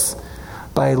ways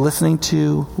by listening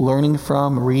to, learning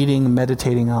from, reading,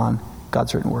 meditating on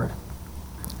God's written word.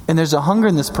 And there's a hunger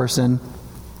in this person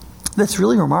that's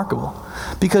really remarkable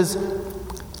because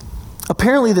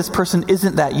apparently this person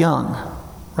isn't that young,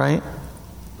 right?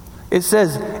 It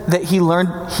says that he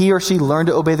or she learned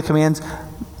to obey the commands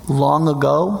long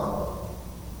ago,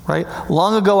 right?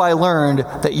 Long ago I learned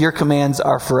that your commands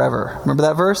are forever. Remember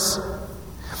that verse?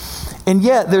 And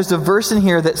yet there's a verse in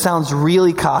here that sounds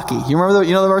really cocky. You know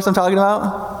the verse I'm talking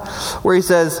about? Where he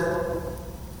says,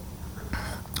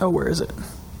 where is it?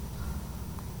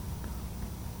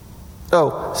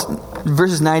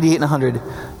 Verses 98 and 100.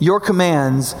 Your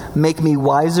commands make me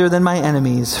wiser than my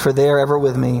enemies, for they are ever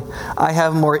with me. I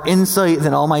have more insight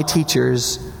than all my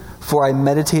teachers, for I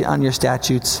meditate on your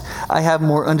statutes. I have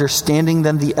more understanding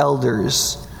than the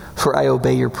elders, for I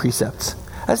obey your precepts.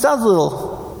 That sounds a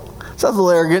little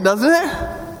arrogant, doesn't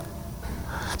it?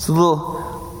 It's a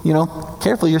little,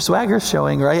 careful, your swagger's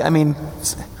showing, right? I mean,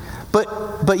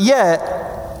 but yet,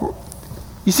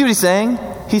 you see what he's saying?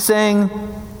 He's saying,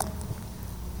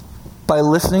 by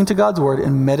listening to God's word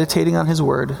and meditating on his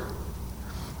word,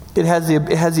 it has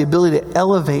the ability to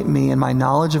elevate me in my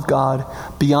knowledge of God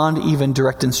beyond even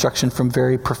direct instruction from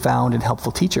very profound and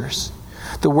helpful teachers.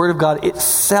 The word of God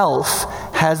itself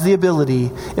has the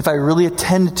ability, if I really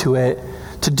attend to it,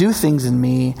 to do things in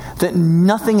me that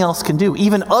nothing else can do.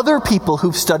 Even other people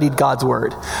who've studied God's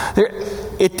word.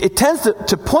 It tends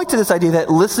to point to this idea that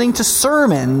listening to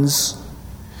sermons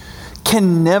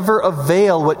can never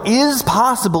avail what is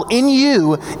possible in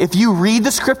you if you read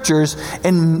the scriptures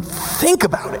and think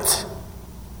about it.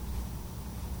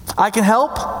 I can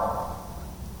help,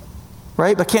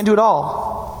 right? But I can't do it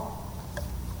all.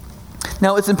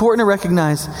 Now, it's important to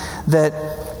recognize that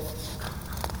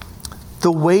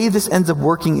the way this ends up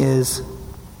working is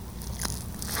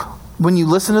when you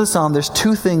listen to the psalm, there's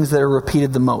two things that are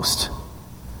repeated the most.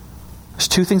 There's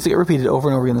two things that get repeated over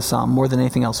and over again in the psalm more than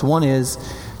anything else. One is,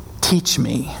 teach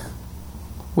me,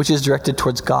 which is directed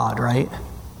towards God, right?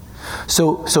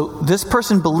 So this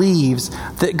person believes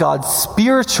that God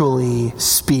spiritually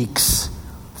speaks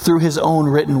through his own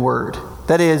written word.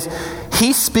 That is,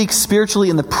 he speaks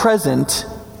spiritually in the present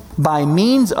by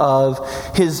means of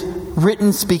his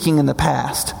written speaking in the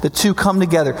past. The two come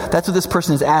together. That's what this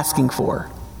person is asking for.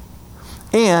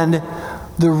 And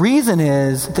the reason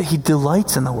is that he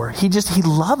delights in the word. He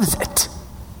loves it.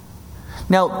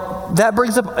 Now, that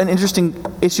brings up an interesting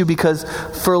issue because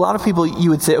for a lot of people, you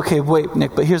would say, okay, wait,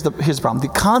 Nick, but here's the problem. The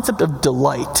concept of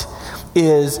delight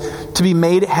is to be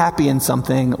made happy in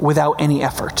something without any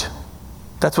effort.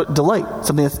 That's what delight,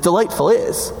 something that's delightful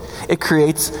is. It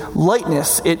creates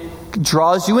lightness. It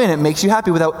draws you in. It makes you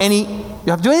happy without you don't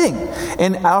have to do anything.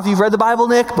 And I don't know if you've read the Bible,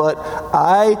 Nick, but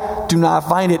I do not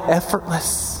find it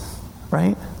effortless,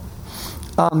 right?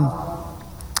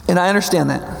 And I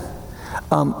understand that.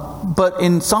 But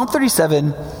in Psalm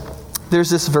 37, there's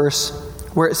this verse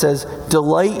where it says,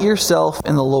 delight yourself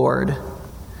in the Lord,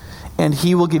 and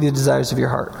he will give you the desires of your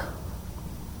heart.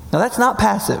 Now that's not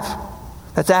passive.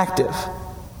 That's active.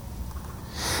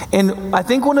 And I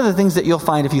think one of the things that you'll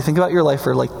find if you think about your life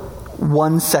for like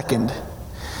 1 second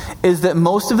is that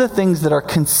most of the things that are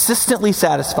consistently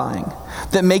satisfying,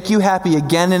 that make you happy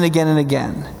again and again and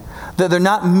again, that they're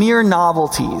not mere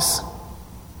novelties,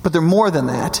 but they're more than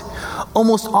that.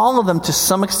 Almost all of them, to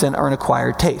some extent, are an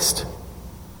acquired taste.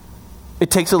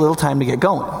 It takes a little time to get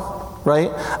going,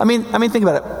 right? I mean, think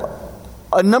about it.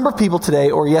 A number of people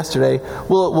today or yesterday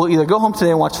will either go home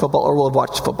today and watch football or will have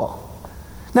watched football.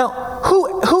 Now,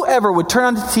 whoever would turn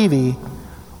on the TV,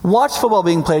 watch football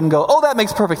being played and go, oh, that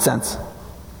makes perfect sense.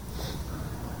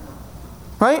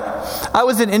 Right? I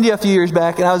was in India a few years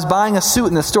back, and I was buying a suit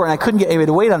in the store, and I couldn't get anybody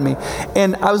to wait on me.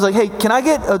 And I was like, hey, can I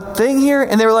get a thing here?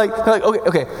 And they were like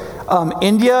okay.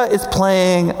 India is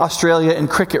playing Australia in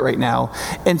cricket right now.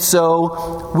 And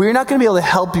so we're not going to be able to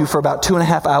help you for about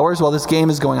 2.5 hours while this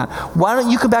game is going on. Why don't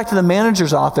you come back to the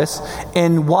manager's office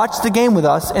and watch the game with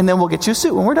us, and then we'll get you a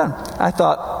suit when we're done. I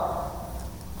thought,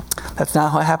 that's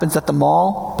not how it happens at the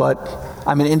mall, but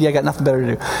I'm in India, I got nothing better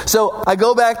to do. So I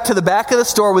go back to the back of the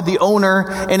store with the owner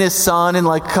and his son and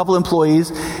like a couple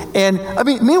employees. And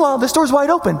meanwhile, the store's wide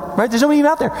open, right? There's nobody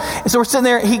even out there. And so we're sitting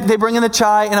there, they bring in the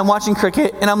chai, and I'm watching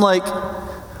cricket, and I'm like,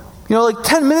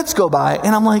 10 minutes go by,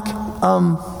 and I'm like,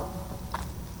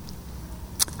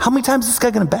 how many times is this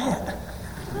guy going to bat?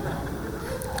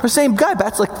 The same guy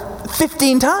bats like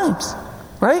 15 times,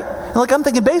 right? And like, I'm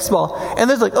thinking baseball. And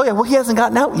there's like, oh yeah, well, he hasn't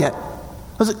gotten out yet.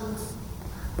 I was like,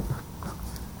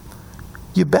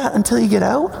 you bat until you get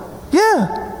out?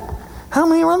 Yeah. How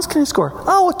many runs can you score?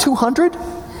 Oh, 200.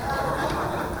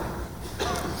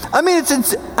 I don't know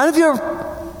if you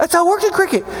ever, that's how it works in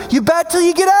cricket. You bat till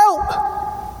you get out.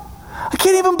 I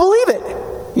can't even believe it,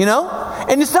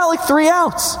 And it's not like 3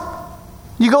 outs.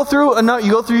 You go through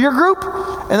your group,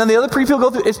 and then the other people go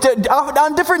through. It's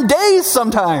on different days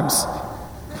sometimes,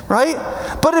 right?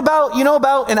 But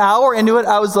about an hour into it,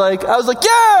 I was like,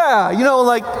 yeah,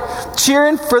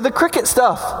 cheering for the cricket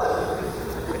stuff.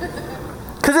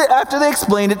 Because after they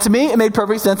explained it to me, it made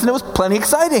perfect sense, and it was plenty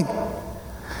exciting.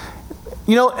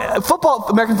 American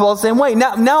football is the same way.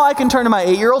 Now I can turn to my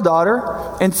 8-year-old daughter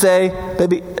and say,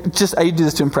 baby, I do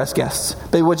this to impress guests.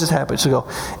 Baby, what just happened? She'll go,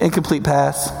 incomplete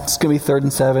pass. It's going to be 3rd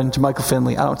and 7. Jermichael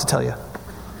Finley. I don't know what to tell you.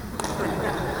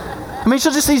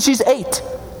 She'll just say she's 8.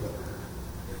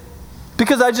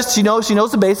 Because she knows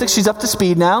the basics. She's up to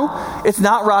speed now. It's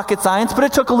not rocket science, but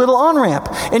it took a little on-ramp.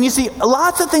 And you see,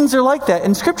 lots of things are like that,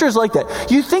 and Scripture is like that.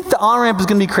 You think the on-ramp is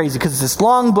going to be crazy because it's this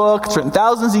long book. It's written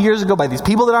thousands of years ago by these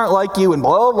people that aren't like you, and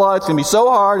blah, blah, blah. It's going to be so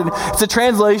hard, and it's a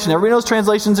translation. Everybody knows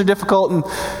translations are difficult, and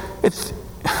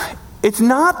it's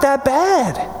not that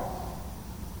bad.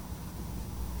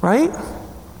 Right?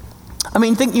 You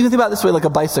can think about it this way, like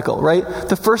a bicycle, right?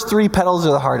 The first 3 pedals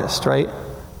are the hardest, right?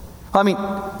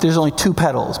 There's only 2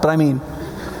 pedals, but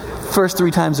first 3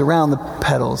 times around the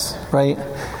pedals, right?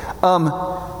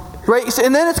 Right? So,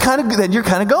 and then then you're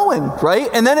kind of going, right?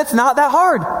 And then it's not that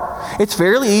hard. It's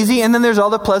fairly easy, and then there's all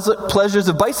the pleasures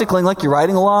of bicycling, like you're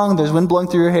riding along, there's wind blowing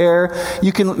through your hair,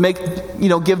 you can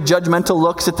give judgmental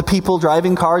looks at the people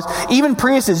driving cars. Even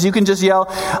Priuses, you can just yell,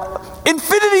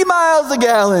 infinity miles a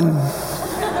gallon!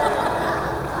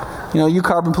 You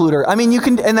carbon polluter. You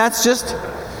can, and that's just...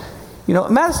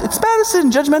 it's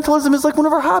Madison. Judgmentalism is like one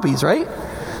of our hobbies, right?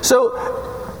 So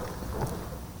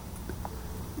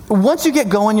once you get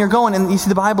going, you're going. And you see,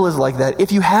 the Bible is like that.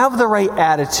 If you have the right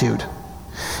attitude,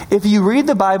 if you read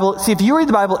the Bible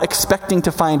expecting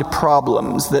to find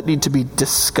problems that need to be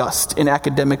discussed in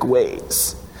academic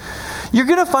ways, You're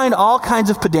going to find all kinds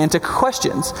of pedantic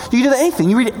questions. You can do anything.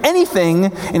 You read anything,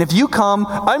 and if you come,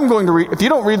 I'm going to read, if you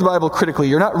don't read the Bible critically,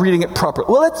 you're not reading it properly.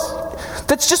 Well,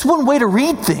 that's just one way to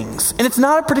read things, and it's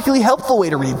not a particularly helpful way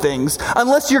to read things,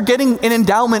 unless you're getting an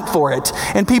endowment for it,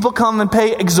 and people come and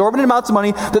pay exorbitant amounts of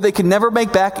money that they can never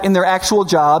make back in their actual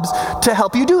jobs to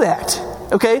help you do that,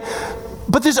 okay?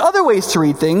 But there's other ways to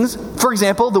read things. For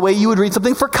example, the way you would read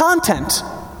something for content.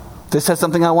 This has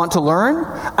something I want to learn.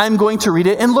 I'm going to read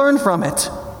it and learn from it.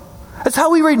 That's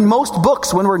how we read most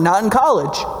books when we're not in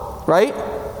college, right?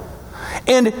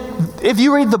 And if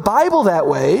you read the Bible that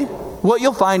way, what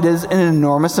you'll find is an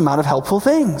enormous amount of helpful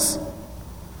things.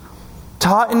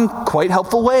 Taught in quite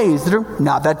helpful ways that are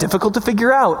not that difficult to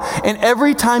figure out. And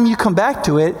every time you come back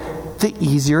to it, the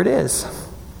easier it is.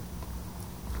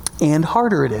 And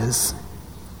harder it is.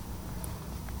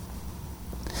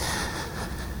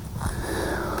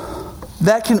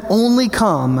 That can only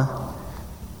come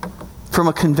from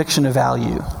a conviction of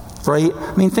value, right?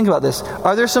 I mean, think about this.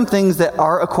 Are there some things that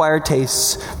are acquired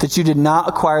tastes that you did not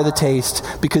acquire the taste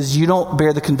because you don't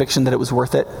bear the conviction that it was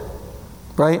worth it,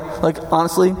 right? Like,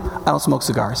 honestly, I don't smoke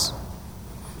cigars.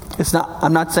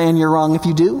 I'm not saying you're wrong if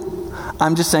you do.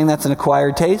 I'm just saying that's an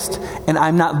acquired taste, and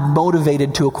I'm not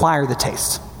motivated to acquire the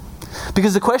taste.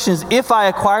 Because the question is, if I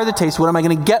acquire the taste, what am I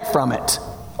going to get from it,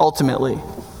 ultimately,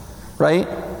 right?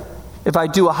 If I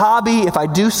do a hobby, if I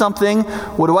do something,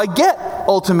 what do I get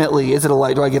ultimately?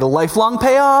 Do I get a lifelong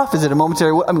payoff? Is it a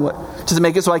momentary? What does it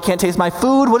make it so I can't taste my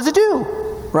food? What does it do?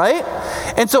 Right?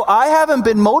 And so I haven't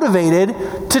been motivated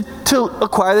to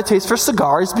acquire the taste for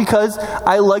cigars because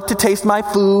I like to taste my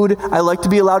food. I like to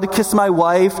be allowed to kiss my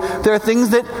wife. There are things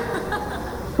that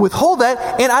withhold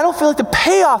that, and I don't feel like the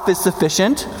payoff is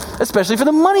sufficient, especially for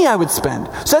the money I would spend.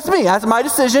 So that's me. That's my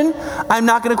decision. I'm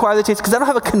not going to acquire the taste because I don't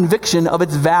have a conviction of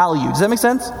its value. Does that make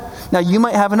sense? Now, you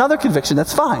might have another conviction.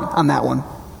 That's fine on that one.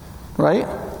 Right?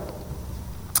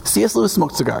 C.S. Lewis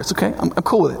smoked cigars, okay? I'm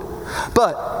cool with it.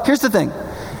 But here's the thing.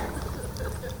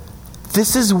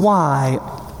 This is why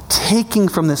taking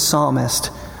from this psalmist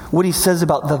what he says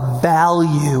about the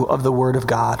value of the Word of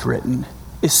God written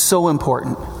is so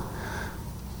important.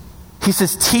 He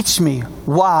says, teach me.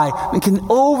 Why? And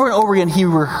over and over again, he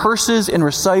rehearses and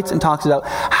recites and talks about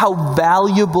how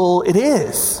valuable it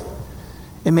is.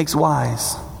 It makes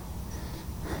wise.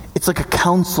 It's like a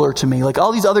counselor to me. Like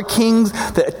all these other kings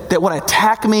that want to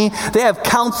attack me, they have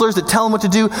counselors that tell them what to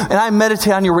do, and I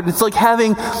meditate on your word. It's like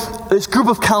having this group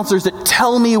of counselors that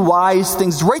tell me wise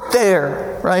things right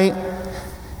there, right?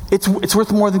 It's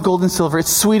worth more than gold and silver.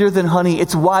 It's sweeter than honey.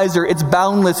 It's wiser. It's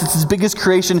boundless. It's his biggest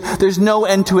creation. There's no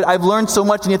end to it. I've learned so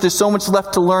much, and yet there's so much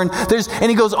left to learn. And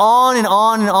he goes on and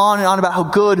on and on and on about how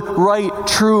good, right,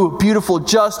 true, beautiful,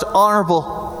 just,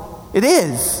 honorable it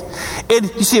is.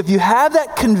 And you see, if you have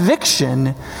that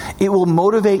conviction, it will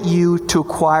motivate you to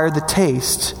acquire the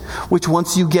taste, which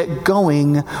once you get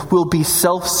going will be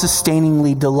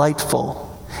self-sustainingly delightful.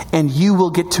 And you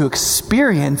will get to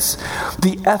experience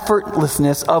the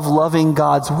effortlessness of loving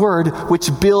God's word, which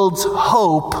builds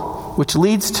hope, which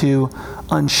leads to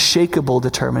unshakable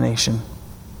determination,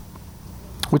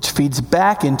 which feeds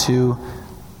back into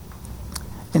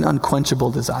an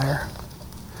unquenchable desire,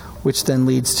 which then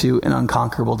leads to an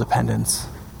unconquerable dependence.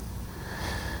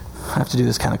 I have to do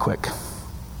this kind of quick.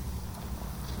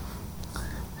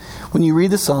 When you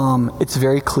read the psalm, it's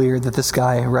very clear that this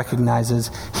guy recognizes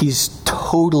he's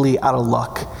totally out of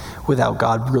luck without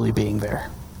God really being there.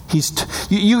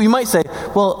 You might say,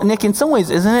 well, Nick, in some ways,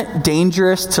 isn't it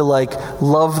dangerous to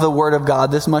love the Word of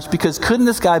God this much? Because couldn't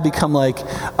this guy become like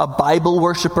a Bible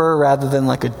worshiper rather than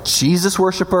like a Jesus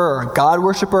worshiper or a God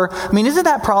worshiper? I mean, isn't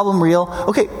that problem real?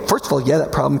 Okay, first of all, yeah,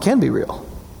 that problem can be real.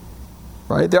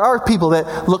 Right? There are people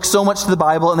that look so much to the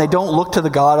Bible and they don't look to the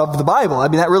God of the Bible. I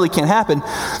mean, that really can't happen.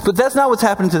 But that's not what's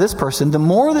happening to this person. The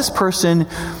more this person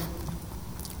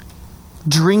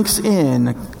drinks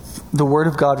in the Word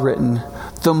of God written,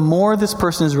 the more this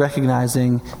person is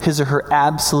recognizing his or her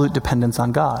absolute dependence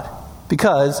on God.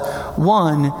 Because,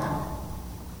 one,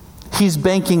 he's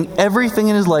banking everything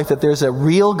in his life that there's a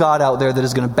real God out there that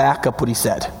is going to back up what he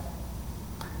said.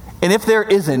 And if there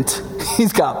isn't,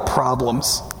 he's got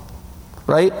problems.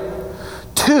 Right?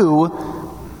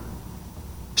 Two,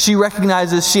 she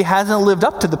recognizes she hasn't lived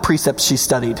up to the precepts she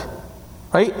studied.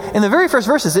 Right? In the very first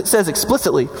verses, it says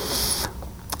explicitly,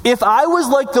 if I was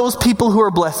like those people who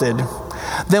are blessed,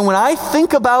 then when I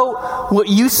think about what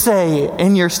you say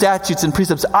in your statutes and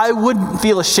precepts, I wouldn't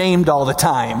feel ashamed all the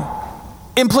time.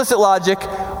 Implicit logic,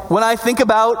 when I think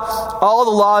about all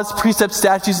the laws, precepts,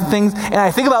 statutes, and things, and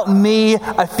I think about me,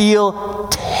 I feel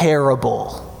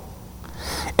terrible.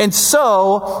 And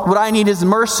so, what I need is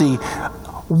mercy.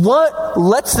 What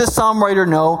lets this psalm writer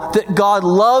know that God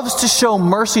loves to show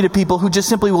mercy to people who just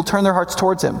simply will turn their hearts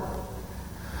towards him?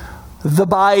 The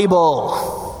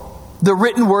Bible. The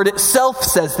written word itself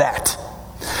says that.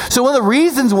 So one of the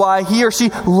reasons why he or she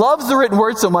loves the written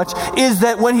word so much is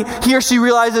that when he or she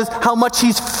realizes how much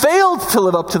he's failed to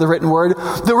live up to the written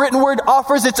word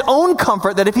offers its own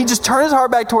comfort that if he just turned his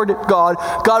heart back toward God,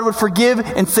 God would forgive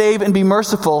and save and be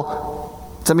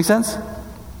merciful. Does that make sense?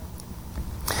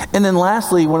 And then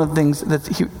lastly, one of the things that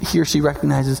he or she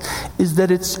recognizes is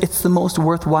that it's the most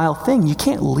worthwhile thing. You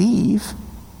can't leave.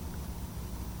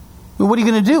 What are you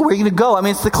going to do? Where are you going to go? I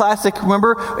mean, it's the classic,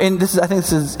 remember? And I think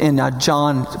this is in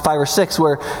John 5 or 6,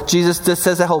 where Jesus just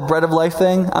says that whole bread of life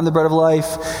thing. I'm the bread of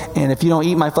life. And if you don't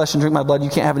eat my flesh and drink my blood, you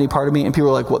can't have any part of me. And people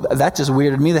are like, well, that just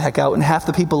weirded me the heck out. And half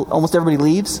the people, almost everybody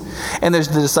leaves. And there's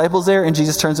the disciples there. And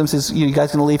Jesus turns to them and says, you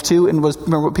guys going to leave too? And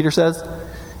remember what Peter says?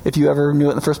 If you ever knew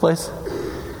it in the first place?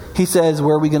 He says,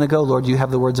 where are we going to go, Lord? You have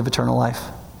the words of eternal life.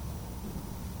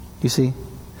 You see?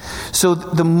 So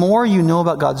the more you know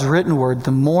about God's written word,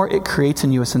 the more it creates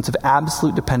in you a sense of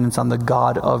absolute dependence on the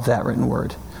God of that written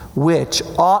word, which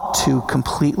ought to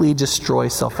completely destroy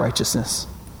self-righteousness,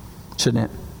 shouldn't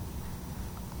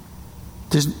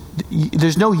it?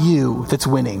 There's no you that's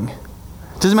winning.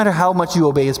 It doesn't matter how much you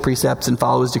obey his precepts and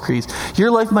follow his decrees. Your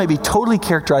life might be totally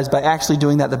characterized by actually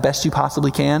doing that the best you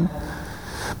possibly can,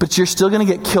 but you're still going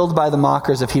to get killed by the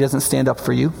mockers if he doesn't stand up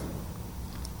for you.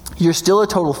 You're still a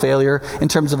total failure in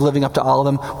terms of living up to all of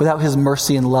them without his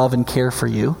mercy and love and care for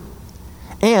you.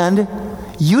 And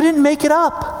you didn't make it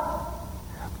up.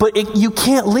 But you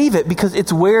can't leave it because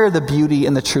it's where the beauty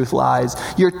and the truth lies.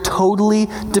 You're totally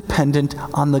dependent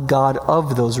on the God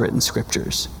of those written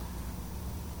scriptures.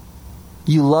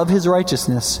 You love his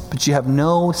righteousness, but you have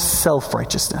no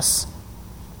self-righteousness.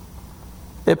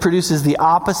 It produces the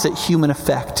opposite human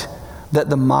effect that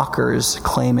the mockers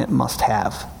claim it must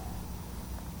have.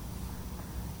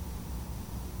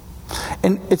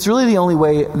 And it's really the only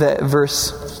way that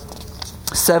verse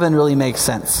 7 really makes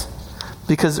sense.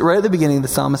 Because right at the beginning, the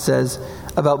psalmist says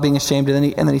about being ashamed,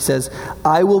 and then he says,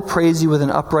 I will praise you with an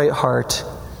upright heart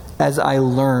as I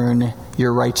learn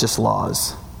your righteous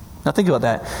laws. Now think about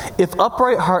that. If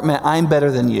upright heart meant I'm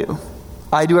better than you,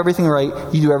 I do everything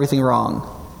right, you do everything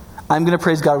wrong, I'm going to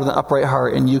praise God with an upright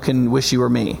heart and you can wish you were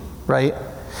me, right?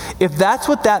 If that's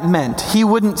what that meant, he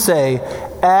wouldn't say,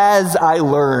 as I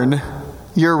learn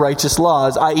your righteous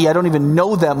laws, i.e. I don't even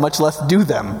know them, much less do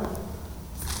them.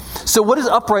 So what does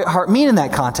upright heart mean in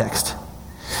that context?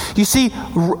 You see,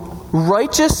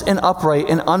 righteous and upright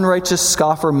and unrighteous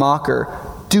scoffer mocker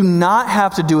do not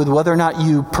have to do with whether or not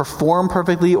you perform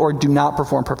perfectly or do not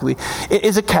perform perfectly. It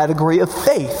is a category of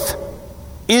faith.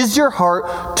 Is your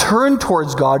heart turned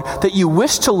towards God that you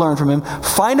wish to learn from him,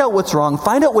 find out what's wrong,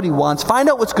 find out what he wants, find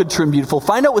out what's good, true, and beautiful,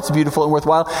 find out what's beautiful and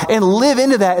worthwhile, and live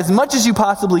into that as much as you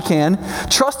possibly can.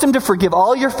 Trust him to forgive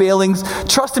all your failings.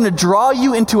 Trust him to draw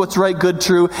you into what's right, good,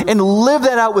 true, and live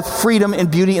that out with freedom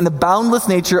and beauty and the boundless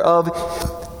nature of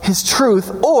his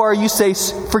truth. Or you say,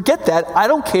 forget that. I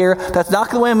don't care. That's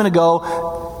not the way I'm going to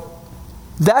go.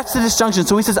 That's the disjunction.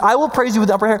 So he says, I will praise you with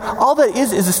upright heart. All that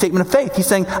is a statement of faith. He's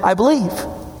saying, I believe.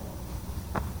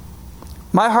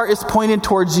 My heart is pointed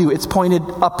towards you. It's pointed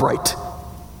upright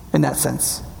in that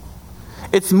sense.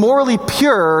 It's morally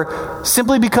pure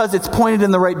simply because it's pointed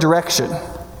in the right direction.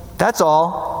 That's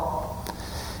all.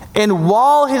 And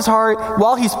while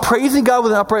he's praising God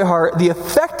with an upright heart, the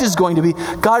effect is going to be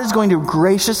God is going to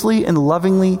graciously and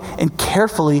lovingly and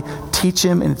carefully teach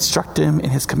him and instruct him in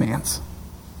his commands.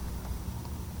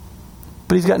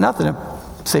 But he's got nothing to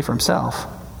say for himself.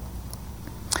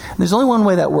 And there's only one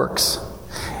way that works.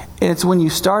 And it's when you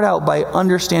start out by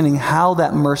understanding how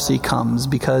that mercy comes,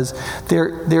 because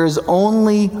there is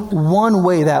only one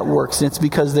way that works, and it's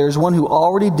because there's one who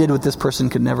already did what this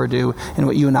person could never do and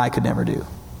what you and I could never do.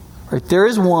 Right? There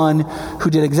is one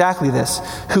who did exactly this,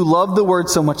 who loved the word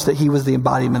so much that he was the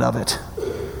embodiment of it.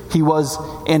 He was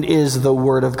and is the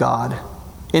Word of God,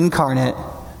 incarnate,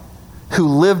 who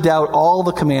lived out all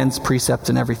the commands, precepts,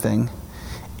 and everything.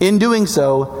 In doing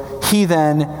so, he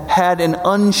then had an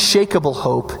unshakable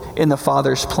hope in the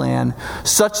Father's plan,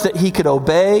 such that he could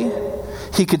obey,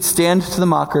 he could stand to the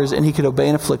mockers, and he could obey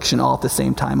an affliction all at the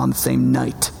same time, on the same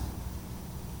night.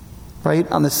 Right?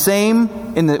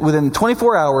 Within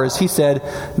 24 hours, he said,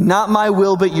 not my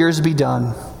will, but yours be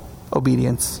done.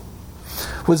 Obedience.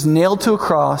 was nailed to a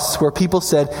cross where people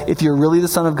said, if you're really the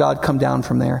Son of God, come down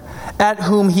from there. At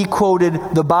whom he quoted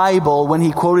the Bible when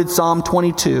he quoted Psalm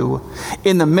 22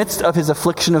 in the midst of his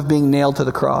affliction of being nailed to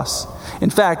the cross. In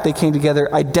fact, they came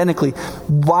together identically.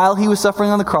 While he was suffering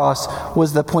on the cross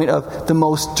was the point of the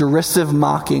most derisive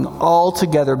mocking all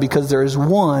together, because there is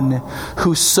one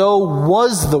who so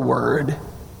was the Word.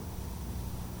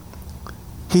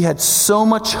 He had so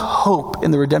much hope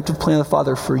in the redemptive plan of the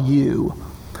Father for you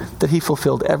that he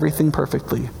fulfilled everything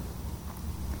perfectly.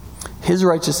 His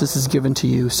righteousness is given to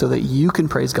you so that you can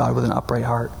praise God with an upright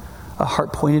heart, a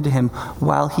heart pointed to him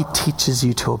while he teaches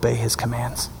you to obey his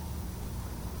commands.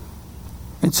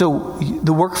 And so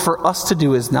the work for us to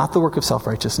do is not the work of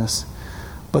self-righteousness,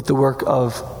 but the work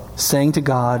of saying to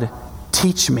God,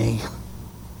 teach me,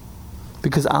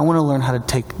 because I want to learn how to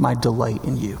take my delight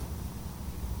in you.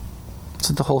 That's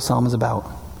what the whole psalm is about.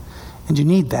 And you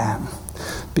need that,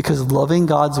 because loving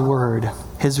God's word,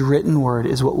 his written word,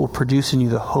 is what will produce in you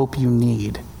the hope you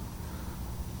need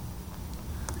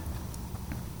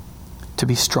to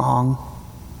be strong,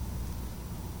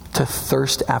 to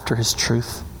thirst after his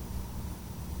truth,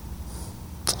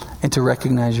 and to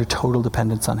recognize your total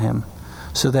dependence on him,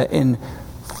 so that in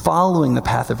following the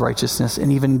path of righteousness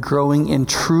and even growing in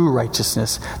true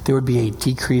righteousness, there would be a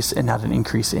decrease and not an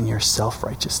increase in your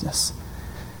self-righteousness.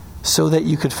 So that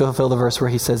you could fulfill the verse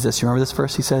where he says this. You remember this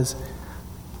verse? He says,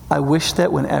 I wish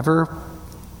that whenever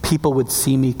people would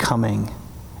see me coming,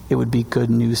 it would be good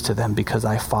news to them because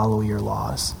I follow your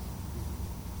laws.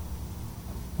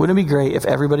 Wouldn't it be great if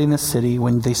everybody in this city,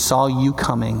 when they saw you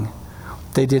coming,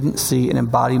 they didn't see an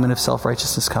embodiment of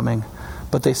self-righteousness coming,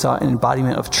 but they saw an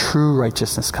embodiment of true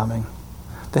righteousness coming.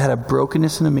 They had a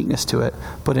brokenness and a meekness to it,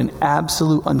 but an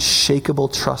absolute unshakable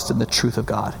trust in the truth of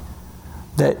God.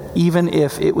 That even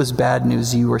if it was bad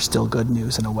news, you were still good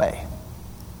news in a way.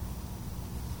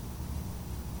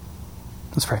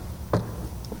 Let's pray.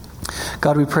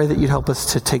 God, we pray that you'd help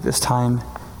us to take this time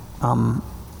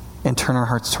and turn our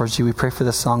hearts towards you. We pray for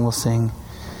the song we'll sing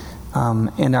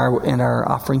in our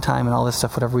offering time and all this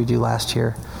stuff, whatever we do last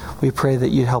year. We pray that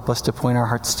you'd help us to point our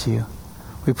hearts to you.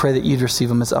 We pray that you'd receive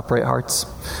them as upright hearts.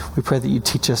 We pray that you'd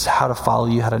teach us how to follow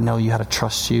you, how to know you, how to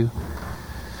trust you.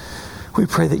 We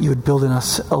pray that you would build in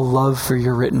us a love for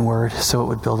your written word, so it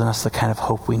would build in us the kind of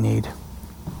hope we need.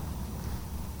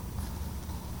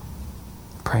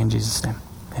 Pray in Jesus' name.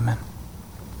 Amen.